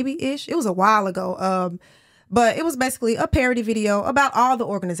 Maybe-ish. It was a while ago. But it was basically a parody video about all the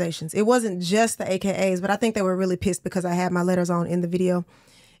organizations. It wasn't just the AKAs, but I think they were really pissed because I had my letters on in the video.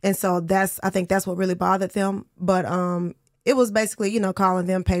 And so I think that's what really bothered them. But it was basically, you know, calling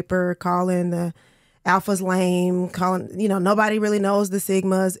them paper, calling the alphas lame, calling, you know, nobody really knows the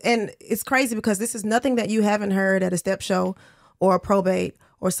sigmas. And it's crazy because this is nothing that you haven't heard at a step show or a probate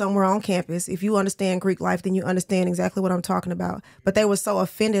or somewhere on campus. If you understand Greek life, then you understand exactly what I'm talking about. But they were so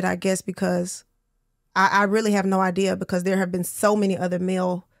offended, I guess, because I really have no idea, because there have been so many other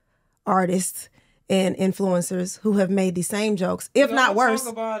male artists and influencers who have made the same jokes, if not worse.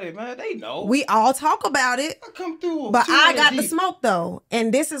 Talk about it, man. They know. We all talk about it. I come through. But I got the smoke though.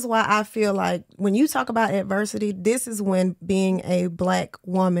 And this is why I feel like when you talk about adversity, this is when being a Black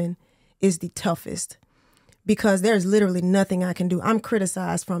woman is the toughest. Because there's literally nothing I can do. I'm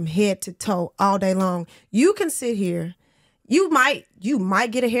criticized from head to toe all day long. You can sit here. You might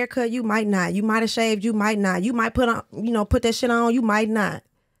get a haircut. You might not. You might have shaved. You might not. You might put that shit on. You might not.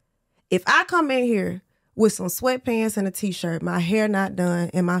 If I come in here with some sweatpants and a t-shirt, my hair not done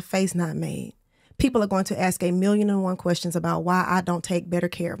and my face not made, people are going to ask 1,000,001 questions about why I don't take better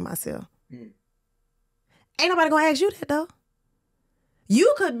care of myself. Ain't nobody gonna ask you that though.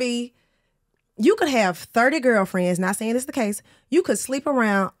 You could have 30 girlfriends, not saying it's the case. You could sleep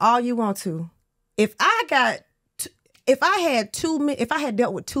around all you want to. If I had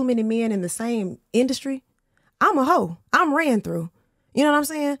dealt with too many men in the same industry, I'm a hoe. I'm ran through. You know what I'm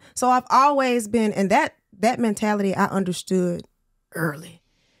saying? So I've always been, and that mentality I understood early,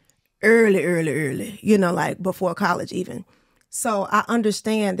 you know, like before college even. So I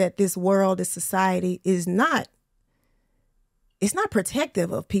understand that this world, this society it's not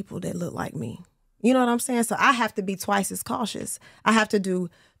protective of people that look like me. You know what I'm saying? So I have to be twice as cautious. I have to do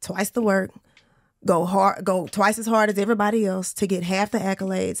twice the work, go twice as hard as everybody else to get half the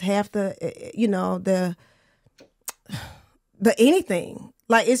accolades, half the, you know, the anything.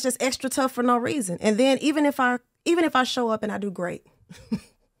 Like, it's just extra tough for no reason. And then even if I show up and I do great,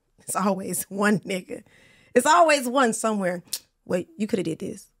 it's always one nigga. It's always one somewhere. Wait, you could have did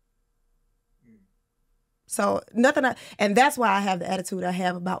this. So and that's why I have the attitude I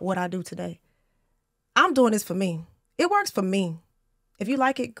have about what I do today. I'm doing this for me. It works for me. If you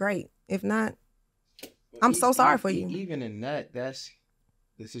like it, great. If not, I'm so sorry for you. Even in that's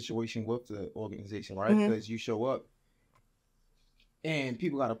the situation with the organization, right? Because you show up and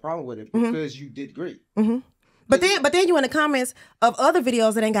people got a problem with it because you did great. But then you in the comments of other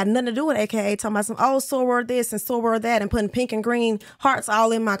videos that ain't got nothing to do with AKA talking about some soror this and soror that and putting pink and green hearts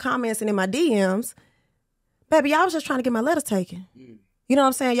all in my comments and in my DMs. Baby, y'all was just trying to get my letters taken. You know what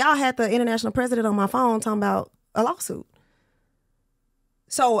I'm saying? Y'all had the international president on my phone talking about a lawsuit.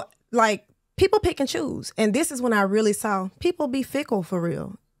 So, like, people pick and choose. And this is when I really saw people be fickle for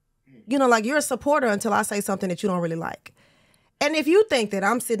real. You know, like, you're a supporter until I say something that you don't really like. And if you think that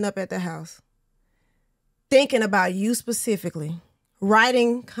I'm sitting up at the house thinking about you specifically,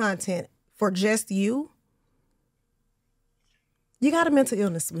 writing content for just you got a mental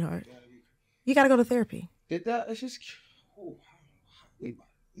illness, sweetheart. You got to go to therapy. It's just,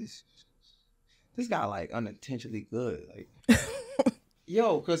 this guy like unintentionally good, like,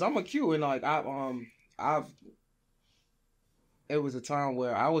 yo, cause I'm a Q and like it was a time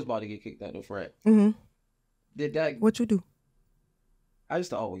where I was about to get kicked out of frat. Did that? What you do? I used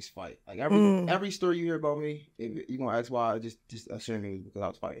to always fight. Like every story you hear about me, if you gonna ask why, just assume it was because I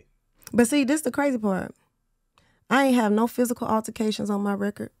was fighting. But see, this is the crazy part. I ain't have no physical altercations on my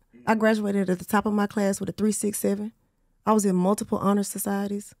record. I graduated at the top of my class with a 3.67. I was in multiple honor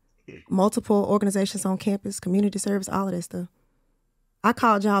societies, multiple organizations on campus, community service, all of that stuff. I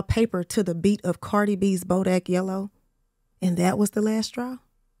called y'all paper to the beat of Cardi B's Bodak Yellow, and that was the last straw.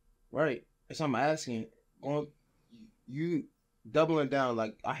 Right. So I'm asking, on you doubling down,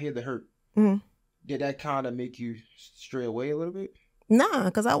 like, I hear the hurt. Did that kind of make you stray away a little bit? Nah,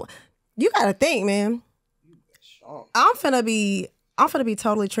 because you got to think, man. I'm finna be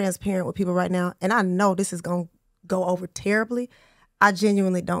totally transparent with people right now, and I know this is going to go over terribly. I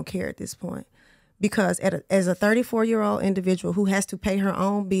genuinely don't care at this point because as a 34-year-old individual who has to pay her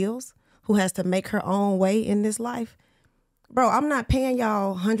own bills, who has to make her own way in this life, bro, I'm not paying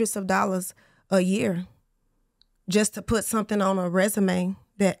y'all hundreds of dollars a year just to put something on a resume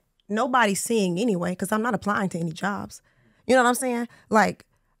that nobody's seeing anyway because I'm not applying to any jobs. You know what I'm saying? Like,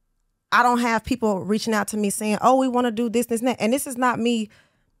 I don't have people reaching out to me saying, oh, we want to do this, and that. And this is not me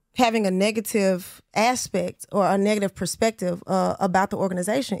having a negative aspect or a negative perspective about the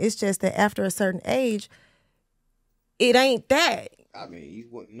organization. It's just that after a certain age, it ain't that. I mean, you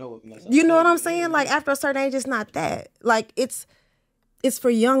wouldn't know it. You know what I'm saying? Like, after a certain age, it's not that. Like, it's for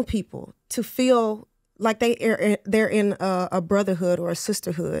young people to feel like they're in a brotherhood or a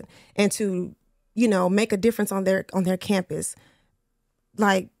sisterhood and to, you know, make a difference on their campus.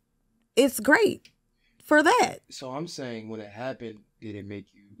 Like, it's great for that. So I'm saying, when it happened, did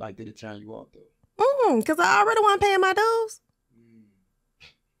it turn you off though? Because I already wasn't paying my dues.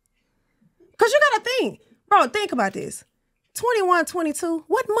 Because you got to think. Bro, think about this. 21, 22,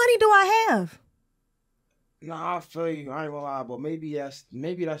 what money do I have? Nah, I feel you. I ain't gonna lie, but maybe that's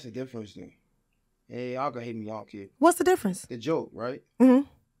the difference then. Hey, y'all gonna hate me, y'all kid. What's the difference? The joke, right?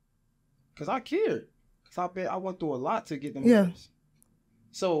 Because I cared. Because I went through a lot to get them letters.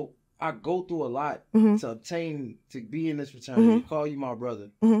 So I go through a lot to be in this fraternity, call you my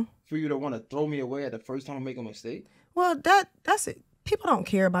brother, for you to want to throw me away at the first time I make a mistake. Well, that's it. People don't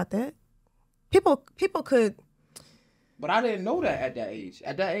care about that. People could. But I didn't know that at that age.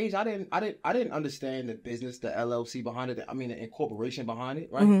 At that age, I didn't understand the business, the LLC behind it. I mean, the incorporation behind it,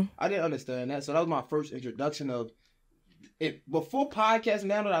 right? I didn't understand that. So that was my first introduction of it. Before podcasting,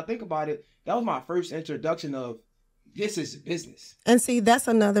 now that I think about it, that was my first introduction of this is business. And see, that's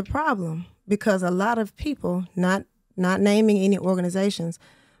another problem because a lot of people, not naming any organizations,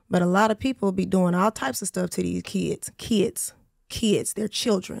 but a lot of people be doing all types of stuff to these kids, they're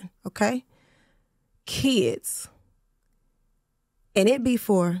children, okay? Kids. And it be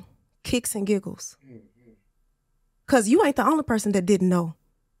for kicks and giggles. Because you ain't the only person that didn't know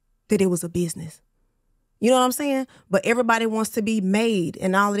that it was a business. You know what I'm saying? But everybody wants to be made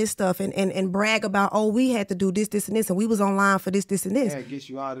and all of this stuff and brag about, oh, we had to do this, this, and this, and we was online for this, this, and this. Yeah, it gets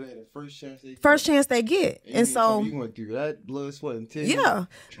you out of there the first chance they get. First chance they get. And so you went through that blood, sweat, and tears. Yeah.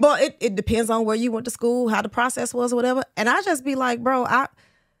 But it depends on where you went to school, how the process was or whatever. And I just be like, bro,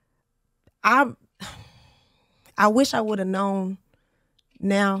 I wish I would have known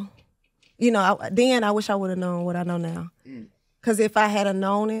now. You know, then I wish I would have known what I know now. Because if I had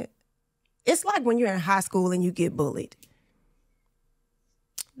known it, it's like when you're in high school and you get bullied.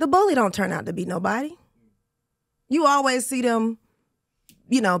 The bully don't turn out to be nobody. You always see them,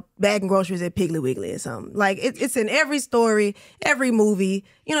 you know, bagging groceries at Piggly Wiggly or something. Like, it's in every story, every movie.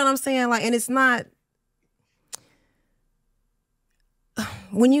 You know what I'm saying? Like, and it's not...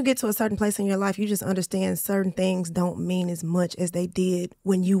 When you get to a certain place in your life, you just understand certain things don't mean as much as they did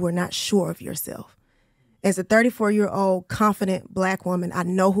when you were not sure of yourself. As a 34-year-old confident Black woman, I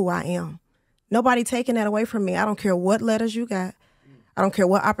know who I am. Nobody taking that away from me. I don't care what letters you got. I don't care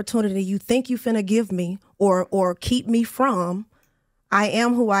what opportunity you think you finna give me or keep me from. I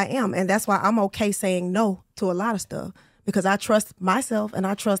am who I am. And that's why I'm okay saying no to a lot of stuff, because I trust myself and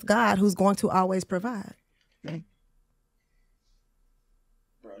I trust God, who's going to always provide. Bro,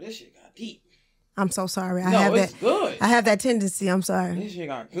 this shit got deep. I'm so sorry. It's good. I have that tendency. I'm sorry. This shit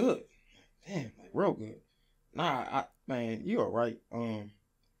got good. Damn, like real good. Nah, man, you are right.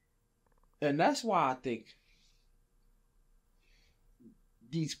 And that's why I think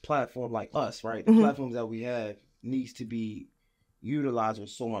these platforms like us, right? The platforms that we have needs to be utilized with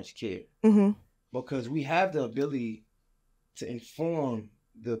so much care. Because we have the ability to inform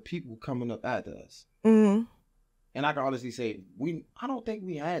the people coming up after us. And I can honestly say, I don't think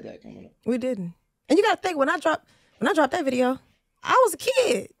we had that coming up. We didn't. And you got to think, when I dropped that video, I was a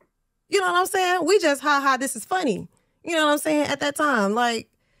kid. You know what I'm saying? We just, this is funny. You know what I'm saying? At that time, like,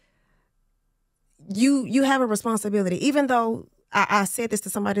 you have a responsibility. Even though I said this to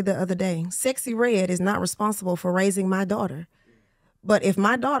somebody the other day, Sexy Red is not responsible for raising my daughter. But if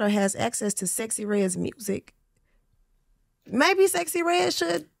my daughter has access to Sexy Red's music, maybe Sexy Red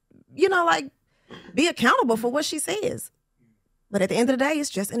should, you know, like, be accountable for what she says. But at the end of the day, it's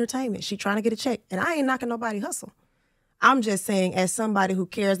just entertainment. She trying to get a check. And I ain't knocking nobody hustle. I'm just saying, as somebody who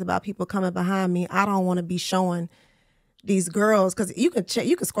cares about people coming behind me, I don't want to be showing these girls, because you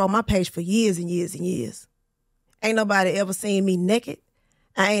can scroll my page for years and years and years. Ain't nobody ever seen me naked.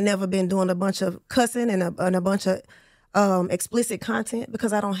 I ain't never been doing a bunch of cussing and a bunch of explicit content,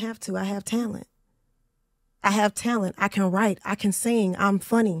 because I don't have to. I have talent. I can write. I can sing. I'm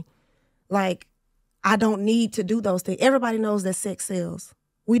funny. Like, I don't need to do those things. Everybody knows that sex sells.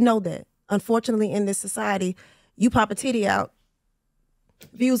 We know that. Unfortunately, in this society, you pop a titty out,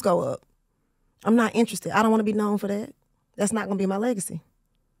 views go up. I'm not interested. I don't want to be known for that. That's not going to be my legacy.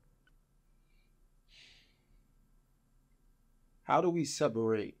 How do we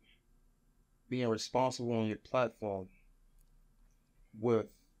separate being responsible on your platform with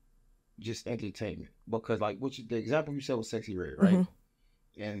just entertainment? Because, like, the example you said was Sexy Red, right?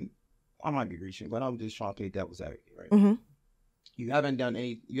 And I might be reaching, but I'm just trying to play devil's advocate, right? You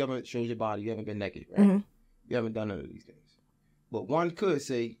haven't showed your body, you haven't been naked, right? You haven't done none of these things. But one could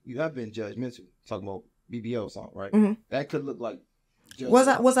say you have been judgmental, talking about BBL song, right? That could look like Was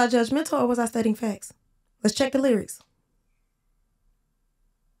I judgmental, or was I stating facts? Let's check the lyrics.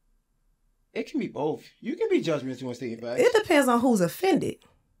 It can be both. You can be judgmental and stating facts. It depends on who's offended.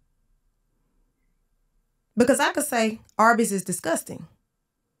 Because I could say Arby's is disgusting.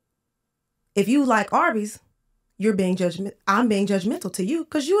 If you like Arby's, I'm being judgmental to you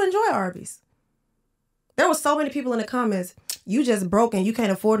because you enjoy Arby's. There were so many people in the comments, you just broke and you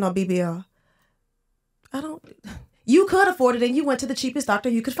can't afford no BBL. You could afford it and you went to the cheapest doctor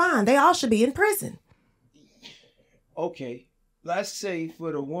you could find. They all should be in prison. Okay. Let's say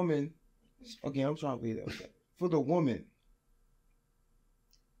for the woman, okay, I'm trying to be that. Okay. For the woman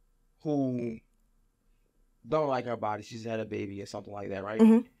who don't like her body, she's had a baby or something like that, right?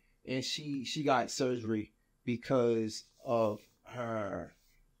 And she got surgery because of her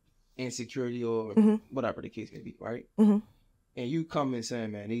insecurity or whatever the case may be, right? And you come in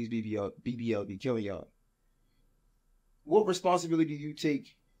saying, man, these BBL be killing y'all. What responsibility do you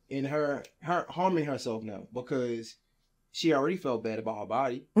take in her harming herself now? Because she already felt bad about her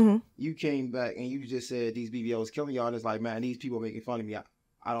body. You came back and you just said these BBLs killing y'all. And it's like, man, these people are making fun of me.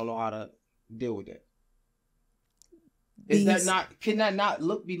 I don't know how to deal with that. Can that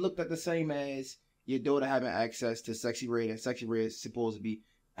not be looked at the same as your daughter having access to Sexy Red, and Sexy Red is supposed to be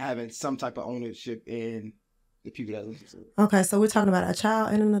having some type of ownership in the people that listen to it? Okay, so we're talking about a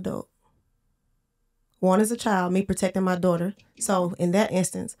child and an adult. One is a child, me protecting my daughter. So in that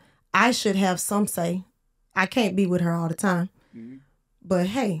instance, I should have some say. I can't be with her all the time. But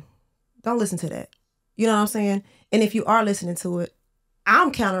hey, don't listen to that. You know what I'm saying? And if you are listening to it,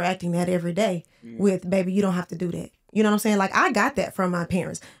 I'm counteracting that every day with, baby, you don't have to do that. You know what I'm saying? Like, I got that from my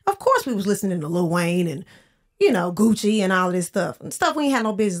parents. Of course, we was listening to Lil Wayne and, you know, Gucci and all of this stuff. And stuff we ain't had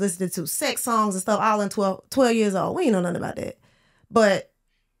no business listening to. Sex songs and stuff, all in 12 years old. We ain't know nothing about that. But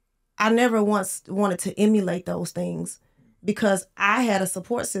I never once wanted to emulate those things because I had a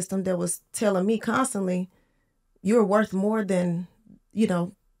support system that was telling me constantly, you're worth more than, you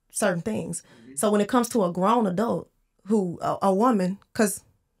know, certain things. So when it comes to a grown adult who, a woman, because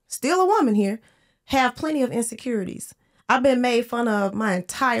still a woman here, have plenty of insecurities. I've been made fun of my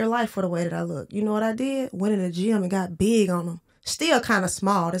entire life for the way that I look. You know what I did? Went in the gym and got big on them. Still kind of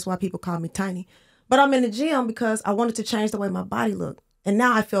small. That's why people call me tiny. But I'm in the gym because I wanted to change the way my body looked. And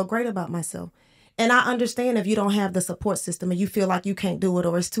now I feel great about myself. And I understand if you don't have the support system and you feel like you can't do it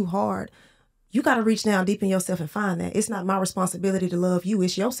or it's too hard, you got to reach down deep in yourself and find that. It's not my responsibility to love you.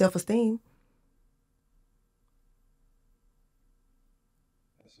 It's your self-esteem.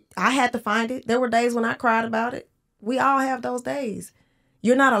 I had to find it. There were days when I cried about it. We all have those days.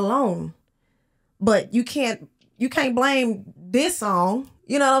 You're not alone. But you can't blame this song.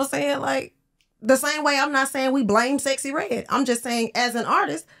 You know what I'm saying? Like, the same way I'm not saying we blame Sexy Red. I'm just saying, as an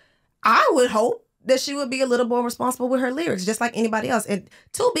artist, I would hope that she would be a little more responsible with her lyrics, just like anybody else. And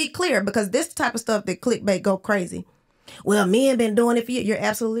to be clear, because this type of stuff that clickbait go crazy. Well, men been doing it for you. You're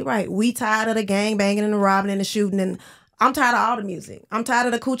absolutely right. We tired of the gang banging and the robbing and the shooting, and I'm tired of all the music. I'm tired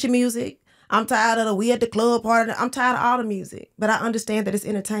of the coochie music. I'm tired of the we at the club party. I'm tired of all the music. But I understand that it's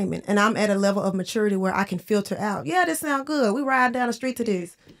entertainment. And I'm at a level of maturity where I can filter out. Yeah, this sound good. We ride down the street to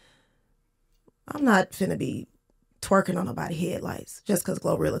this. I'm not finna be twerking on nobody's headlights just because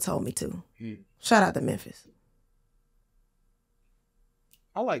Glorilla told me to. Shout out to Memphis.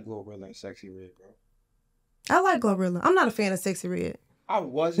 I like Glorilla and Sexy Red, bro. I like Glorilla. I'm not a fan of Sexy Red. I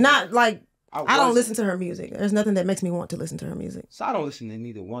wasn't. Not like... I don't listen to her music. There's nothing that makes me want to listen to her music. So I don't listen to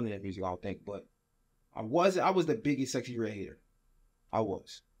neither one of that music, I don't think. But I was the biggest Sexy Red hater. I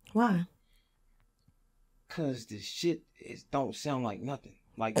was. Why? Because the shit don't sound like nothing.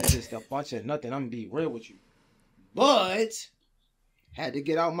 Like, it's just a bunch of nothing. I'm going to be real with you. But had to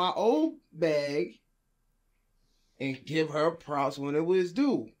get out my old bag and give her props when it was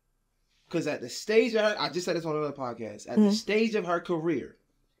due. Because at the stage of her... I just said this on another podcast. At the stage of her career...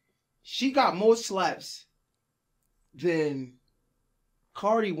 She got more slaps than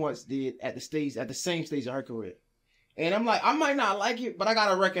Cardi once did at the same stage of her career. And I'm like, I might not like it, but I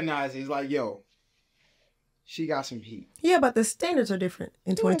gotta recognize it. It's like, yo, she got some heat. Yeah, but the standards are different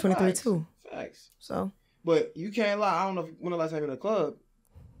in 2023 too. Facts. So. But you can't lie. I don't know when the last time you been in a club.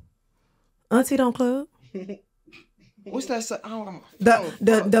 Auntie don't club. What's that? I don't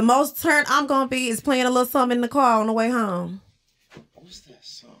know. The most turn I'm gonna be is playing a little something in the car on the way home. What's that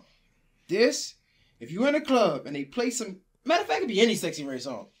song? This, if you in a club and they play some, matter of fact, it could be any Sexy Red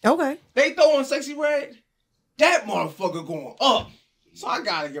song. Okay. They throw on Sexy Red, that motherfucker going up. So I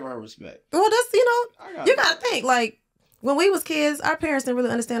gotta give her respect. Well, that's, you gotta think, like, when we was kids, our parents didn't really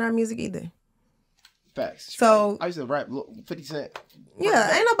understand our music either. Facts. So I used to rap 50 Cent.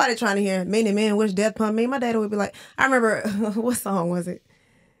 Yeah, ain't nobody trying to hear many men wish death upon me. My dad would be like, I remember, what song was it?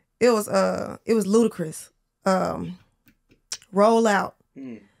 It was Ludacris. Roll Out.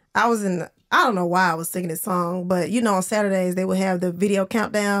 I don't know why I was singing this song, but on Saturdays they would have the video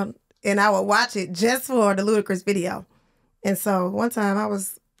countdown and I would watch it just for the Ludacris video. And so one time I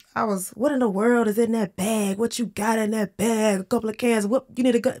was, what in the world is in that bag? What you got in that bag? A couple of cans. What, you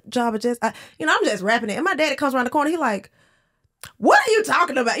need a good job of just, I'm just rapping it. And my daddy comes around the corner. He like, what are you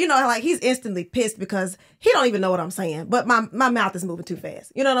talking about? Like he's instantly pissed because he don't even know what I'm saying. But my mouth is moving too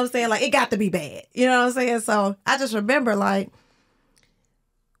fast. You know what I'm saying? Like it got to be bad. You know what I'm saying? So I just remember like,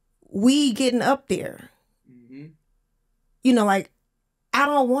 we getting up there. Like, I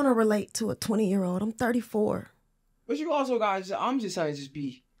don't want to relate to a 20-year-old. I'm 34. But you also guys, I'm just saying,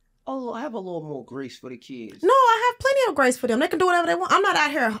 have a little more grace for the kids. No, I have plenty of grace for them. They can do whatever they want. I'm not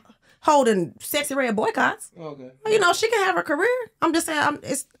out here holding Sexy Red boycotts. Okay. She can have her career. I'm just saying,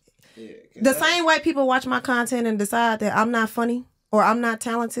 it's the same way people watch my content and decide that I'm not funny or I'm not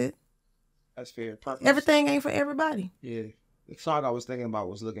talented. That's fair. Preference. Everything ain't for everybody. Yeah. The song I was thinking about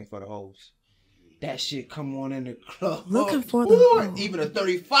was Looking for the Hoes. That shit come on in the club. Looking for the hoes. Even a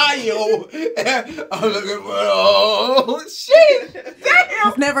 35-year-old. I'm looking for the hoes. Shit. Damn.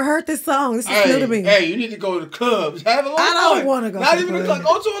 I've never heard this song. This is new to me. Hey, you need to go to the clubs. Have a little I don't want to go. Not even a club.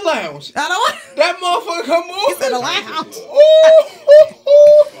 Go to a lounge. I don't want. That motherfucker come on. He said a lounge.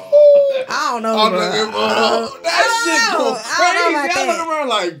 I don't know. I'm looking for that shit go crazy. I look around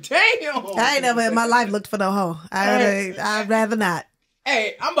like, damn. I ain't never in my life looked for no hoe. I'd rather not.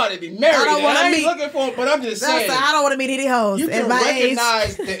 Hey, I'm about to be married. I ain't looking for it, but I'm just saying. I don't want to meet any hoes. You can my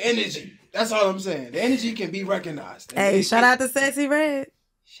recognize the energy. That's all I'm saying. The energy can be recognized. Hey, shout out to Sexy Red.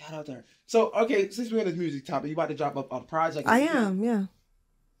 Shout out to her. So, okay, since we're in this music topic, you about to drop a project? I am, yeah.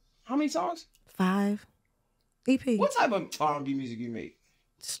 How many songs? 5. EP. What type of R&B music you make?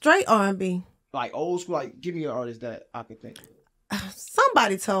 Straight R&B. Like old school? Like, give me an artist that I could think.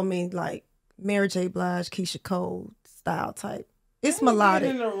 Somebody told me like Mary J. Blige, Keisha Cole style type. It's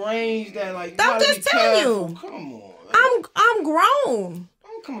melodic. In the range that like. I'm just telling you. Come on. I'm grown.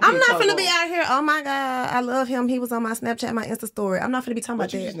 I'm not finna be out here. Oh my God, I love him. He was on my Snapchat, my Insta story. I'm not finna be talking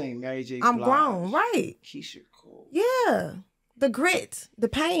about that. What's his name? Mary J. I'm Blige. grown, right? Keisha Cole. Yeah, the grit, the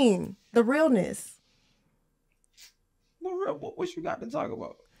pain, the realness. What you got to talk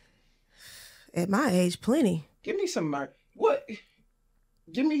about? At my age, plenty. Give me some. What?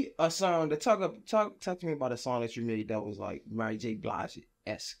 Give me a song to talk to me about a song that you made that was like Mary J.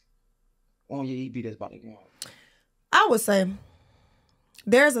 Blige-esque on your EP that's about to go on. I would say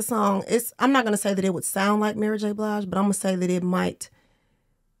there's a song. I'm not gonna say that it would sound like Mary J. Blige, but I'm gonna say that it might.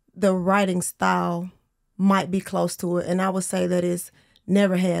 The writing style might be close to it, and I would say that it's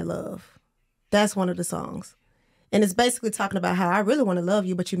Never Had Love. That's one of the songs, and it's basically talking about how I really want to love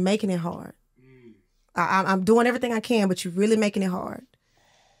you, but you're making it hard. I'm doing everything I can, but you're really making it hard.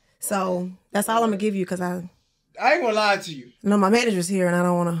 So that's all I'm gonna give you because I ain't gonna lie to you. No, my manager's here and I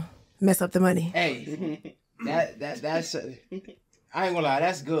don't want to mess up the money. Hey, that's I ain't gonna lie,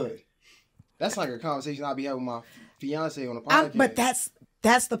 that's good. That's like a conversation I'll be having with my fiance on the podcast. But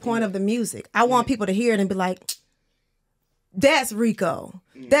that's the point of the music. I want people to hear it and be like, "That's Rico,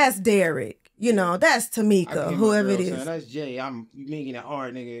 that's Derek, that's Tamika, whoever it is." That's Jay. I'm making it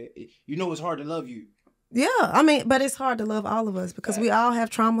hard, nigga. You know it's hard to love you. Yeah, I mean, but it's hard to love all of us because we all have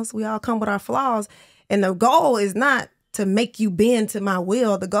traumas. We all come with our flaws. And the goal is not to make you bend to my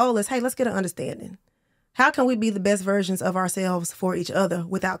will. The goal is, hey, let's get an understanding. How can we be the best versions of ourselves for each other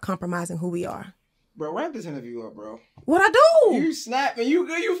without compromising who we are? Bro, wrap this interview up, bro. What I do? You snapping, you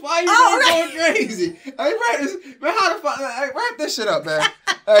fire, going crazy. Hey, wrap this, man, wrap this shit up, man.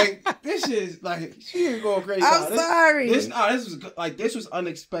 Like, this shit is, like, she is going crazy. I'm sorry. This was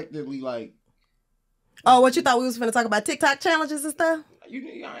unexpectedly, like, oh, what you thought we was finna talk about TikTok challenges and stuff? I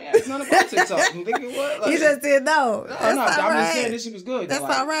ain't asked nothing about TikTok. Thinking, what? Like, you just did no. That's I'm right. just saying this shit was good. That's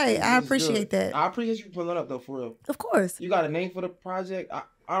all right. I appreciate that. I appreciate you pulling up though, for real. Of course. You got a name for the project? I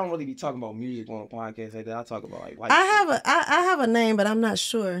don't really be talking about music on a podcast like that. I talk about like I have a name, but I'm not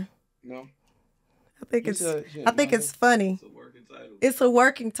sure. No. I think it's funny. It's a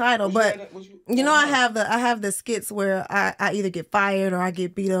working title, but I have the skits where I either get fired or I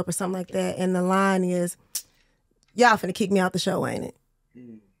get beat up or something like that, and the line is, "Y'all finna kick me out the show, ain't it?"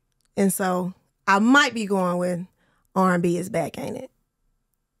 And so I might be going with R&B is back, ain't it?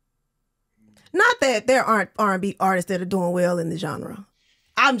 Not that there aren't R&B artists that are doing well in the genre.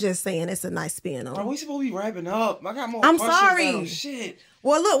 I'm just saying it's a nice spin on. Bro, we supposed to be wrapping up. I got more. I'm sorry. Shit.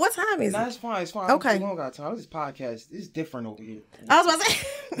 Well, look, what time is it? It's fine. It's fine. Okay. We don't got time. This podcast is different over here. I was about to say.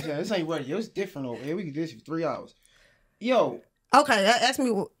 Yeah, this ain't radio. It's different over here. We can do this for 3 hours. Yo. Okay, ask me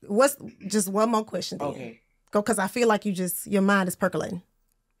what's just one more question then. Okay. Go, because I feel like your mind is percolating.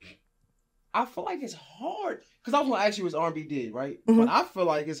 I feel like it's hard. Because I was going to ask you what R&B did, right? Mm-hmm. But I feel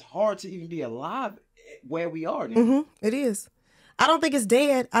like it's hard to even be alive where we are now. Mm-hmm. It is. I don't think it's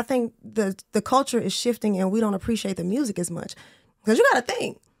dead. I think the culture is shifting and we don't appreciate the music as much. Because you got to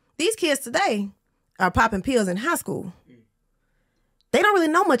think, these kids today are popping pills in high school. They don't really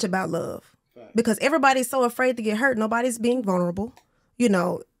know much about love. Right. Because everybody's so afraid to get hurt. Nobody's being vulnerable.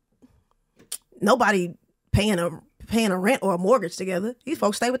 Nobody paying a rent or a mortgage together. These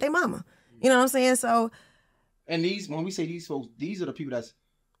folks stay with their mama. You know what I'm saying? So, and when we say these folks, these are the people that's,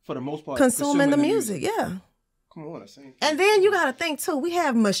 for the most part, consuming the music. Yeah. Come on, same. And then you got to think too, we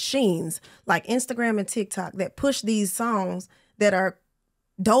have machines like Instagram and TikTok that push these songs that are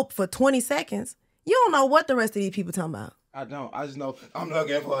dope for 20 seconds. You don't know what the rest of these people talking about. I don't. I just know I'm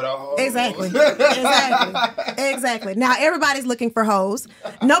looking for the hoes. Exactly. Now everybody's looking for hoes.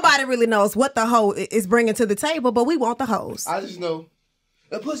 Nobody really knows what the hoe is bringing to the table, but we want the hoes. I just know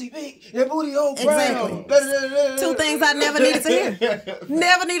the pussy big, the booty old Exactly. brown. 2 things I never needed to hear.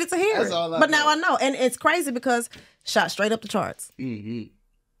 Never needed to hear. That's all I but know. now I know. And it's crazy because shot straight up the charts. Mm-hmm.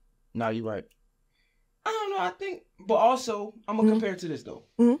 No, you're right. I don't know. I think, but also I'm gonna compare it to this though.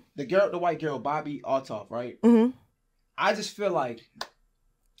 Mm-hmm. The white girl, Bobby Altoff, right? Mm-hmm. I just feel like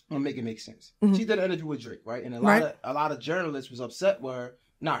I'm gonna make it make sense. Mm-hmm. She did an interview with Drake, right? And a lot of journalists was upset with her,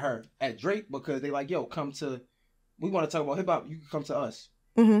 not her, at Drake because they like, yo, we want to talk about hip hop. You can come to us.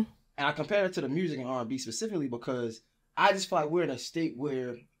 Mm-hmm. And I compare it to the music and R&B specifically because I just feel like we're in a state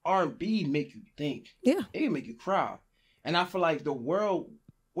where R&B make you think. Yeah. It can make you cry. And I feel like the world,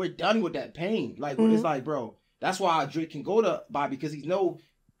 we're done with that pain. Like, Mm-hmm. it's like, bro, that's why Drake can go to Bobby because he know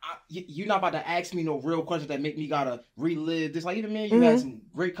you're not about to ask me no real questions that make me gotta relive this. Like, even me and you had some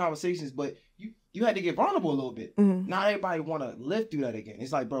great conversations, but you had to get vulnerable a little bit. Mm-hmm. Not everybody want to live through that again.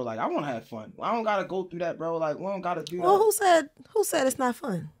 It's like, bro, like, I want to have fun. I don't gotta go through that, bro. Like, we don't gotta do that. Well, who said it's not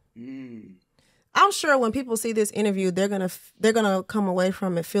fun? I'm sure when people see this interview, they're gonna come away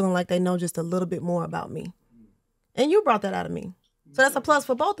from it feeling like they know just a little bit more about me. And you brought that out of me. So that's a plus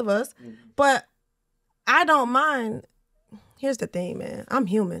for both of us. But I don't mind. Here's the thing, man. I'm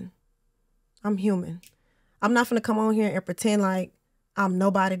human. I'm not gonna come on here and pretend like I'm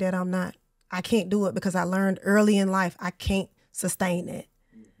nobody that I'm not. I can't do it because I learned early in life I can't sustain it.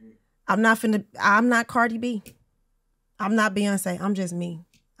 I'm not Cardi B. I'm not Beyonce. I'm just me.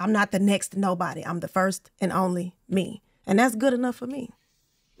 I'm not the next nobody. I'm the first and only me. And that's good enough for me.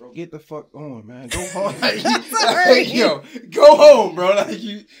 Bro, get the fuck on, man. Go home. Yo, go home, bro. Like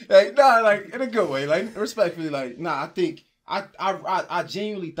in a good way. Like, respectfully, like, I think I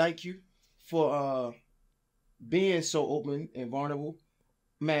genuinely thank you for being so open and vulnerable.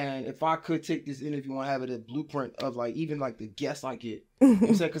 Man, if I could take this interview and have it a blueprint of like even like the guests I get, you know what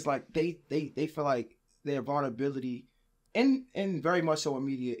I'm saying? Because like they feel like their vulnerability and very much so in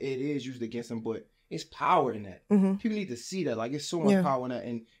media, it is used against them, but it's power in that. Mm-hmm. People need to see that. Like, it's so much power in that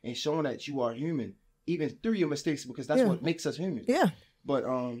and showing that you are human, even through your mistakes, because that's what makes us human. Yeah. But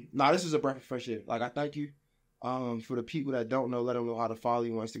this is a breath of fresh air. Like, I thank you. For the people that don't know, let them know how to follow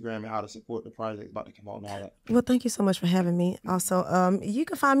you on Instagram and how to support the project about to come out and all that. Well, thank you so much for having me. Also, you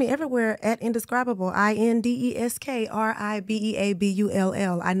can find me everywhere at Indescribable,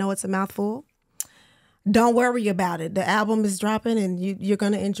 INDESKRIBEABULL. I know it's a mouthful. Don't worry about it. The album is dropping and you're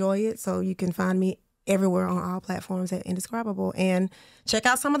going to enjoy it. So you can find me everywhere on all platforms at Indescribable. And check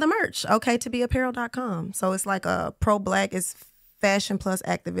out some of the merch, oktobeapparel.com. So it's like a pro-Black, it's fashion plus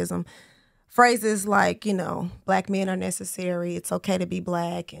activism. Phrases like, Black men are necessary. It's okay to be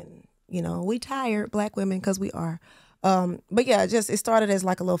Black. And, we tired, Black women, because we are. But yeah, it started as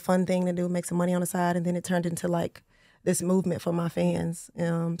like a little fun thing to do, make some money on the side. And then it turned into like this movement for my fans.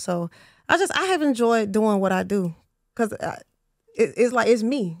 So I have enjoyed doing what I do because it's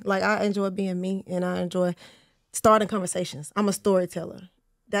me. Like, I enjoy being me and I enjoy starting conversations. I'm a storyteller.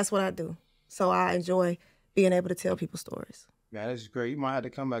 That's what I do. So I enjoy being able to tell people stories. Man, this is great. You might have to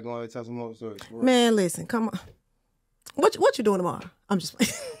come back on and tell some more stories. Man, listen, come on. What you doing tomorrow? I'm just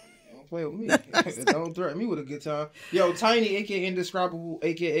playing. Don't play with me. Don't threaten me with a good time. Yo, Tiny, a.k.a. Indescribable,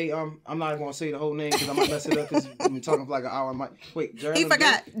 a.k.a. I'm not going to say the whole name because I might mess it up because we've been talking for like an hour. Wait, Jerrilyn. He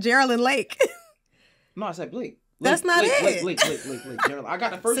forgot. Jerrilyn Lake. No, I said Blake. That's not it. Blake, Jerrilyn. I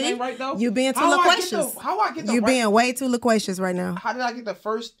got the first name right, though? You being too loquacious. How I get the You being way too loquacious right now. How did I get the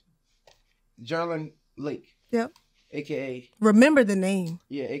first Jerrilyn Lake? Yep. A.k.a. Remember the name.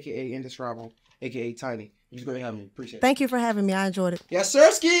 Yeah, a.k.a. Indescribable, a.k.a. Tiny. It was great having me. Appreciate it. Thank you for having me. I enjoyed it. Yes,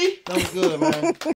 sir, Ski. That was good, man.